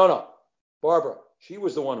job, I say, no, Barbara, she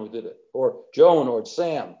was the one who did it, or Joan, or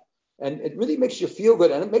Sam. And it really makes you feel good,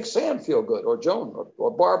 and it makes Sam feel good, or Joan,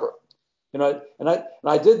 or Barbara. And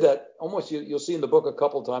I did that almost. You'll see in the book a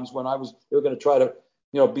couple of times when they were going to try to,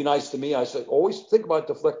 be nice to me. I said, always think about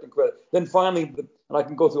deflecting credit. Then finally, and I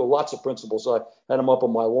can go through lots of principles. So I had them up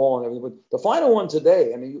on my wall and everything. But the final one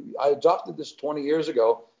today, I adopted this 20 years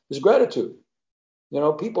ago, is gratitude.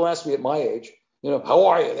 People ask me at my age, how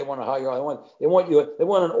are you? They want to hire you. They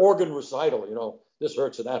want an organ recital. This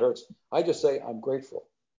hurts and that hurts. I just say I'm grateful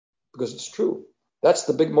because it's true. That's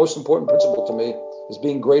the most important principle to me is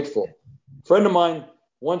being grateful. A friend of mine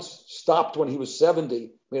once stopped when he was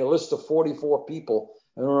 70, made a list of 44 people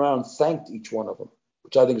and went around and thanked each one of them,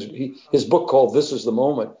 which I think is his book called This Is the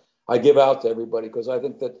Moment. I give out to everybody because I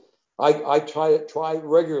think that I try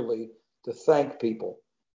regularly to thank people.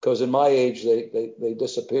 Because in my age, they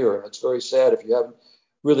disappear. And it's very sad if you haven't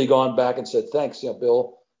really gone back and said, thanks,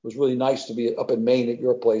 Bill, it was really nice to be up in Maine at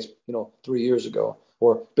your place, 3 years ago,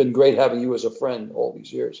 or been great having you as a friend all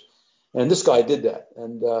these years. And this guy did that.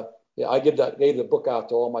 And I gave the book out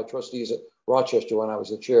to all my trustees at Rochester when I was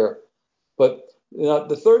the chair. But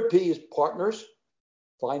the third P is partners.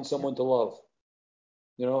 Find someone to love.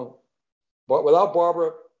 But without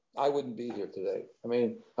Barbara, I wouldn't be here today.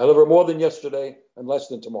 I love her more than yesterday and less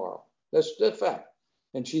than tomorrow. That's fact.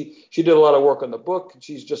 And she did a lot of work on the book.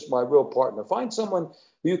 She's just my real partner. Find someone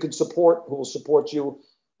who you can support, who will support you,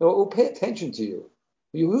 who will pay attention to you,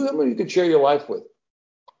 someone you can share your life with.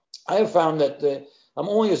 I have found that I'm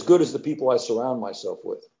only as good as the people I surround myself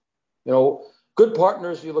with. Good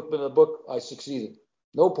partners, you look in the book, I succeeded.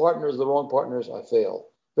 No partners, the wrong partners, I failed.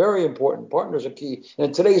 Very important. Partners are key. And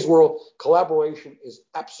in today's world, collaboration is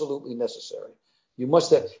absolutely necessary. You must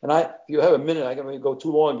have, and if you have a minute, I can go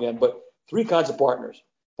too long again, but 3 kinds of partners.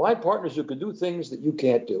 Find partners who can do things that you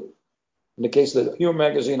can't do. In the case of the Humor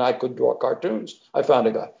Magazine, I could draw cartoons. I found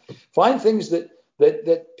a guy. Find things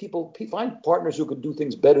find partners who can do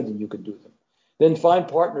things better than you can do them. Then find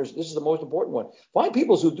partners, this is the most important one. Find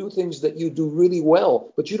people who do things that you do really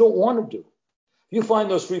well, but you don't want to do. You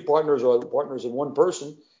find those 3 partners or partners in one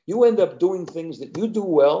person, you end up doing things that you do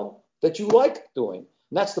well, that you like doing.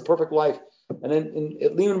 And that's the perfect life. And then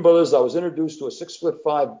at Lehman Brothers, I was introduced to a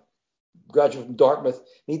 6'5" graduate from Dartmouth.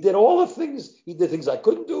 He did all the things. He did things I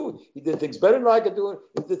couldn't do. He did things better than I could do.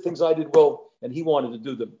 He did things I did well, and he wanted to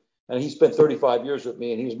do them. And he spent 35 years with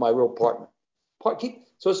me, and he was my real partner.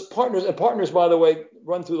 So it's partners. And partners, by the way,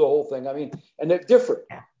 run through the whole thing. And they're different.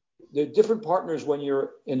 They're different partners when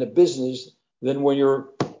you're in a business than when you're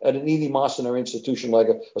at an eleemosynary institution like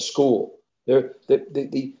a school.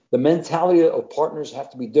 The mentality of partners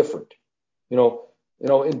have to be different.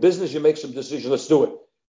 In business, you make some decisions. Let's do it.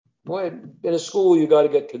 Boy, in a school, you got to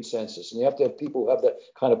get consensus, and you have to have people who have that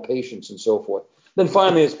kind of patience and so forth. Then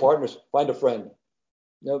finally, as partners, find a friend.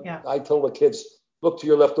 I tell the kids, look to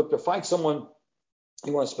your left, look to find someone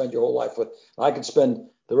you want to spend your whole life with. I could spend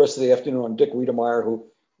the rest of the afternoon on Dick Wiedemeyer,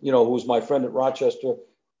 who's my friend at Rochester.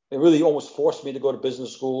 It really almost forced me to go to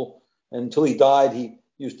business school. And until he died, he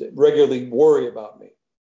used to regularly worry about me.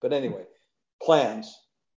 But anyway, plans.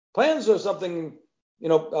 Plans are something, I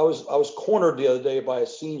was cornered the other day by a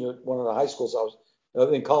senior at one of the high schools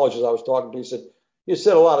in colleges I was talking to. He said, you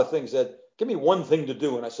said a lot of things. That give me one thing to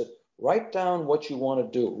do. And I said, write down what you want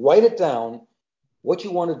to do. Write it down what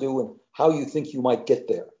you want to do and how you think you might get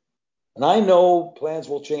there. And I know plans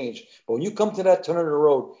will change, but when you come to that turn in the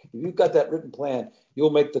road, if you've got that written plan, you'll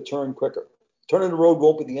make the turn quicker. Turn in the road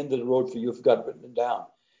won't be the end of the road for you if you've got it written down.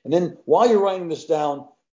 And then while you're writing this down,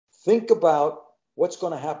 think about what's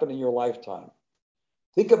going to happen in your lifetime.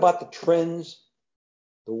 Think about the trends,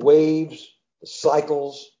 the waves, the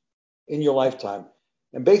cycles in your lifetime,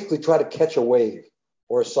 and basically try to catch a wave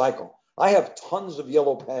or a cycle. I have tons of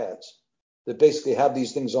yellow pads that basically have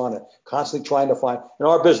these things on it, constantly trying to find, in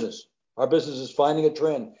our business is finding a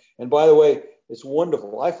trend. And by the way, it's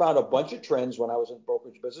wonderful. I found a bunch of trends when I was in the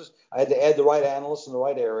brokerage business. I had to add the right analysts in the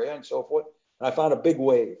right area and so forth. And I found a big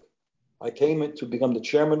wave. I came in to become the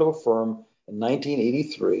chairman of a firm in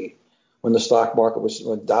 1983 when the stock market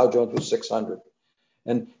when Dow Jones was 600.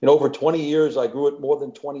 And in over 20 years, I grew it more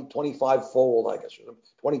than 25 fold, I guess,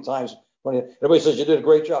 20 times. Everybody says, you did a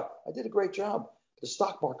great job. I did a great job. The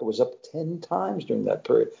stock market was up 10 times during that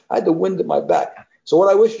period. I had the wind at my back. So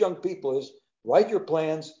what I wish young people is write your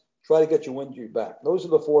plans, try to get your wind at your back. Those are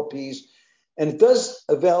the 4 Ps. And it does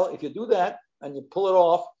avail, if you do that and you pull it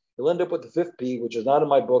off, you'll end up with the 5th P, which is not in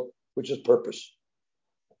my book, which is purpose.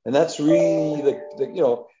 And that's really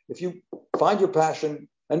if you find your passion,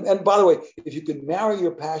 and by the way, if you can marry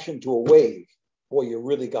your passion to a wave, boy, you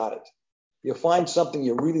really got it. You find something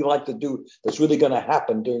you really like to do that's really going to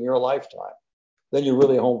happen during your lifetime, then you're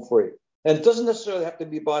really home free. And it doesn't necessarily have to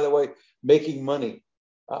be, by the way, making money.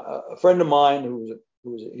 A friend of mine who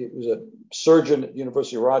was a surgeon at the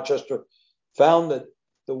University of Rochester found that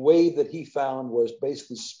the way that he found was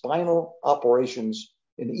basically spinal operations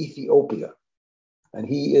in Ethiopia. And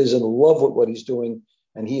he is in love with what he's doing,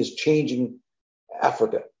 and he is changing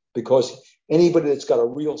Africa, because anybody that's got a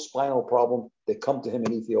real spinal problem, they come to him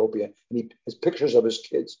in Ethiopia, and he has pictures of his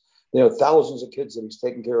kids, thousands of kids that he's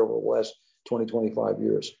taken care of over the last 20, 25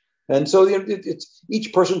 years. And so it's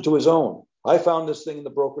each person to his own. I found this thing in the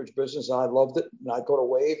brokerage business, and I loved it, and I go to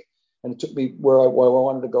Wave, and it took me where I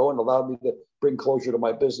wanted to go and allowed me to bring closure to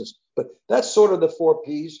my business. But that's sort of the 4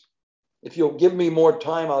 Ps. If you'll give me more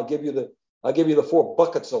time, I'll give you the 4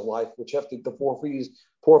 buckets of life, which have to, the 4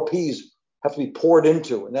 Ps have to be poured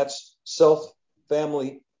into, and that's self,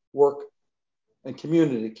 family, work, and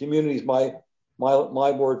community. Community is my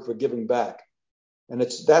word for giving back. And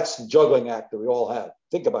that's the juggling act that we all have.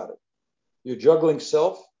 Think about it. You're juggling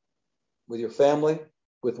self with your family,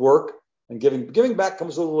 with work, and giving back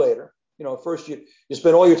comes a little later. First you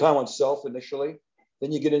spend all your time on self initially,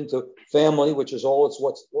 then you get into family, which is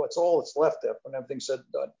what's all that's left after when everything's said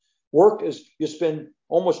and done. Work is, you spend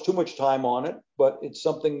almost too much time on it, but it's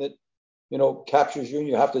something that captures you and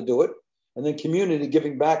you have to do it. And then community,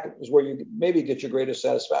 giving back, is where you maybe get your greatest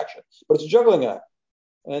satisfaction. But it's a juggling act.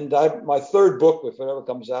 And my 3rd book, if it ever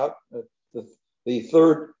comes out, the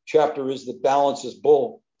 3rd chapter is that balance is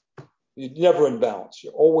bull. You're never in balance.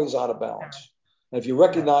 You're always out of balance. And if you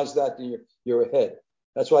recognize that, then you're ahead.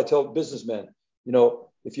 That's why I tell businessmen,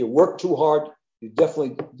 if you work too hard,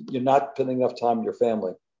 you're not spending enough time with your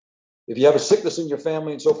family. If you have a sickness in your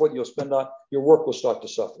family and so forth, your work will start to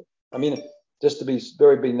suffer. I mean, just to be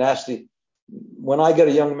very nasty, when I get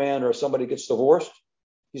a young man or somebody gets divorced,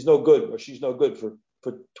 he's no good or she's no good for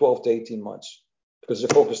 12 to 18 months because they're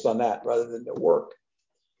focused on that rather than their work.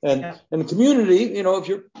 And in the community, if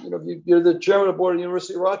you're the chairman of the board of the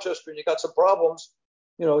University of Rochester and you got some problems,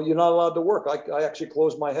 you're not allowed to work. I actually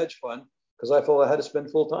closed my hedge fund because I felt I had to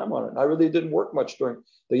spend full time on it. And I really didn't work much during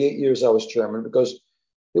the 8 years I was chairman because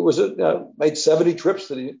it was made 70 trips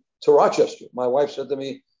to Rochester. My wife said to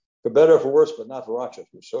me, for better or for worse, but not for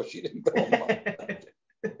Rochester. So she didn't go along.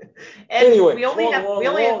 Anyway,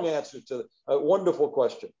 long answer to a wonderful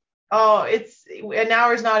question. Oh, an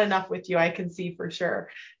hour's not enough with you, I can see for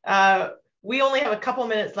sure. We only have a couple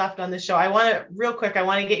minutes left on the show. I want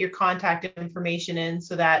to get your contact information in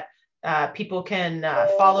so that people can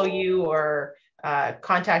follow you or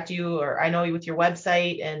contact you, or I know you with your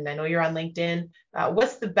website, and I know you're on LinkedIn.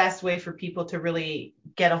 What's the best way for people to really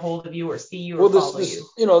get a hold of you or see you or follow you?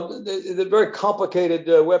 The very complicated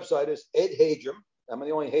website is Ed Hajim. I'm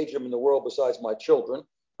the only Hajim in the world besides my children,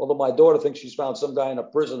 although my daughter thinks she's found some guy in a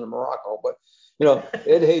prison in Morocco. But,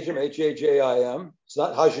 Ed Hajim, Hajim. It's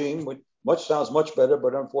not Hajim, which sounds much better,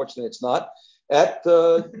 but unfortunately it's not. At,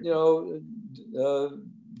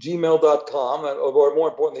 gmail.com, or more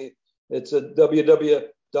importantly, it's a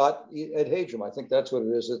www.edhajim. I think that's what it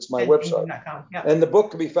is. It's my website. Yep. And the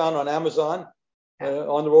book can be found on Amazon,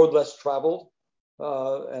 On the Road Less Traveled,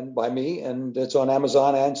 and by me, and it's on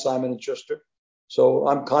Amazon and Simon & Schuster. So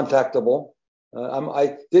I'm contactable.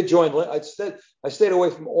 I did join. I stayed away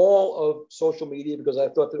from all of social media because I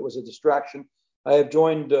thought that it was a distraction. I have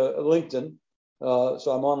joined LinkedIn,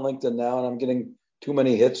 So I'm on LinkedIn now, and I'm getting too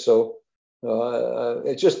many hits. So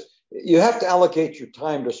it's just, you have to allocate your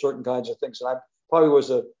time to certain kinds of things. And I probably was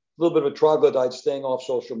a little bit of a troglodyte staying off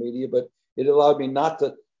social media, but it allowed me not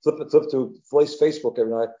to flip to Facebook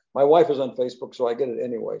every night. My wife is on Facebook, so I get it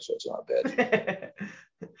anyway, so it's not bad.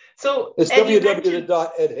 So it's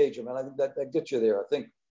www.edhagem, and I think that gets you there, I think.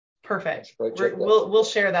 Perfect. We'll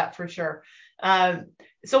share that for sure.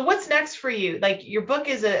 So what's next for you? Like, your book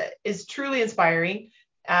is truly inspiring.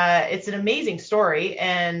 It's an amazing story,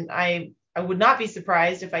 and I would not be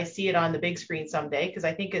surprised if I see it on the big screen someday, because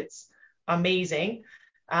I think it's amazing.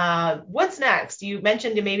 What's next? You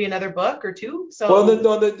mentioned maybe another book or two. So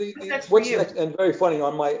what's next? And very funny,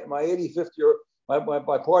 on my 85th year, my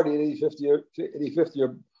party at 85th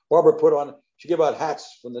year, Barbara put on, she gave out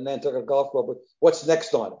hats from the Nantucket Golf Club with what's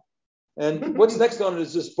next on it. And what's next on it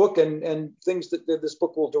is this book and things that this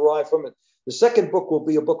book will derive from it. The second book will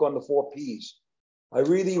be a book on the 4 Ps. I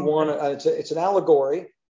really want to, it's an allegory.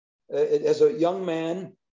 As a young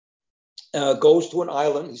man goes to an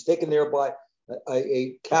island, he's taken there by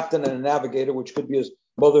a captain and a navigator, which could be his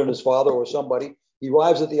mother and his father or somebody. He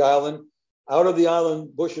arrives at the island. Out of the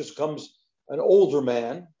island bushes comes an older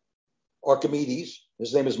man, Archimedes.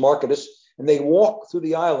 His name is Marcus, and they walk through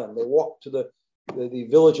the island. They walk to the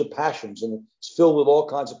village of passions, and it's filled with all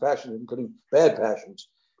kinds of passions, including bad passions.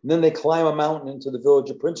 And then they climb a mountain into the village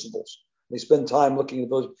of principles. They spend time looking at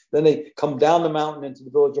the village. Then they come down the mountain into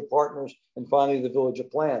the village of partners, and finally the village of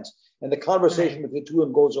plans. And the conversation between the two of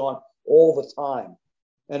them goes on all the time.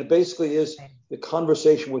 And it basically is the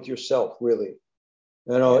conversation with yourself, really.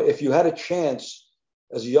 You know, if you had a chance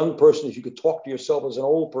as a young person, if you could talk to yourself as an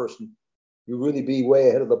old person, you really be way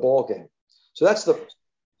ahead of the ball game. So that's the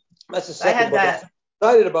second book. I'm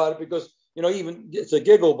excited about it because, you know, even it's a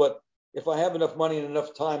giggle, but if I have enough money and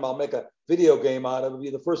enough time, I'll make a video game out of it. It'll be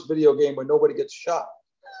the first video game where nobody gets shot.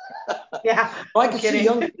 Yeah. I can see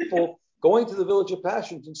young people going to the Village of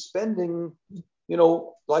Passions and spending, you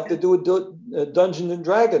know, like they do with Dungeons and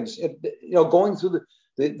Dragons, you know, going through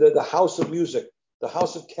the house of music, the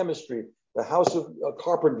house of chemistry, the house of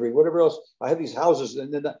carpentry, whatever else. I have these houses,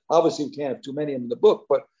 and then obviously we can't have too many of them in the book,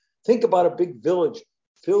 but think about a big village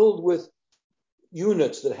filled with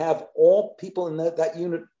units that have all people in that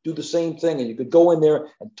unit do the same thing, and you could go in there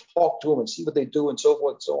and talk to them and see what they do and so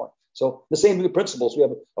forth and so on. So the same with principles. We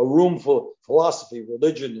have a room full of philosophy,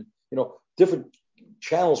 religion, and, you know, different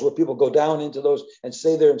channels where people go down into those and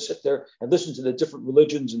stay there and sit there and listen to the different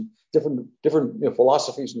religions and different you know,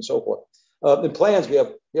 philosophies and so forth. In plans, we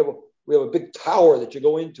have a big tower that you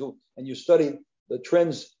go into and you study the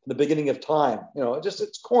trends in the beginning of time. You know,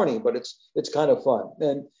 it's corny, but it's kind of fun.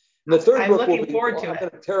 And the third book will be, I'm going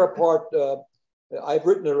to tear apart. I've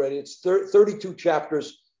written it already. It's 32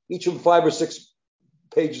 chapters, each of them 5 or 6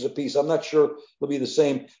 pages a piece. I'm not sure it'll be the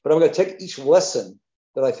same, but I'm going to take each lesson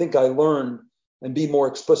that I think I learned and be more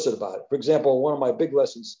explicit about it. For example, one of my big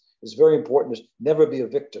lessons is very important: is never be a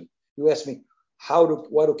victim. You ask me,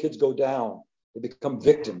 why do kids go down? They become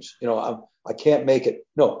victims. You know, I can't make it.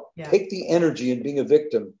 No, take the energy in being a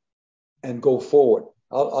victim and go forward.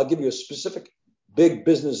 I'll give you a specific big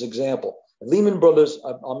business example. At Lehman Brothers,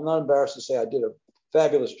 I'm not embarrassed to say I did a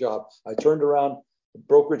fabulous job. I turned around the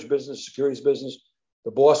brokerage business, securities business.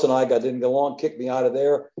 The boss and I didn't get along, kicked me out of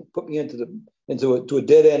there, put me into a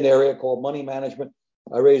dead end area called money management.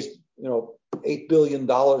 I raised, you know, $8 billion in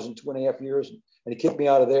 2.5 years, and he kicked me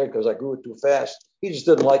out of there because I grew it too fast. He just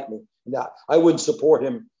didn't like me. Now, I wouldn't support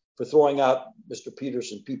him for throwing out Mr.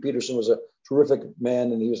 Peterson. Pete Peterson was a terrific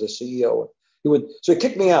man, and he was a CEO. So he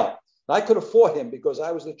kicked me out. And I could have fought him because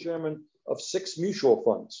I was the chairman of 6 mutual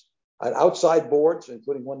funds. I had outside boards,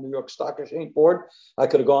 including one New York Stock Exchange board. I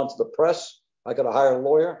could have gone to the press. I could have hired a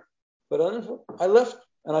lawyer. But I left,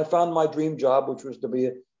 and I found my dream job, which was to be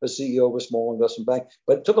a CEO of a small investment bank.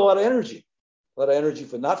 But it took a lot of energy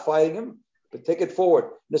for not fighting him, but take it forward.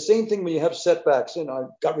 And the same thing when you have setbacks. And I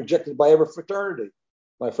got rejected by every fraternity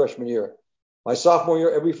my freshman year. My sophomore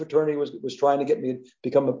year, every fraternity was trying to get me to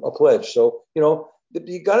become a pledge. So, you know,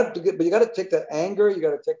 you got to take that anger, you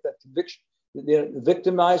got to take that conviction,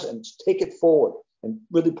 victimize, and take it forward and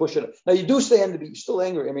really push it. Now, you do you're still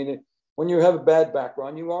angry. I mean, when you have a bad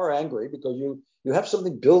background, you are angry because you have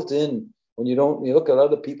something built in. When you look at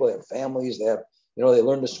other people, they have families, they have, you know, they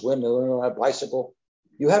learn to swim, they learn to ride a bicycle.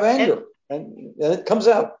 You have anger, and it comes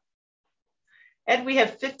out. Ed, we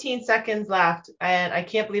have 15 seconds left, and I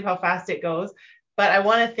can't believe how fast it goes. But I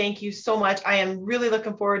want to thank you so much. I am really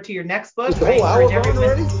looking forward to your next book. Is the whole hour gone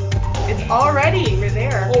already? It's already. We're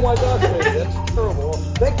there. Oh my gosh, baby, that's terrible.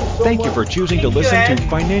 Thank you so much. Thank you for choosing to listen to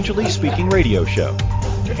Financially Speaking Radio Show.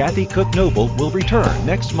 Kathy Cook Noble will return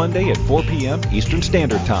next Monday at 4 p.m. Eastern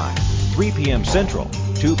Standard Time, 3 p.m. Central,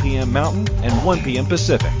 2 p.m. Mountain, and 1 p.m.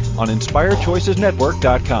 Pacific on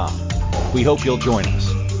InspiredChoicesNetwork.com. We hope you'll join us.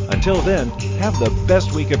 Until then, have the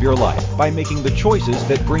best week of your life by making the choices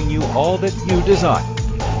that bring you all that you desire.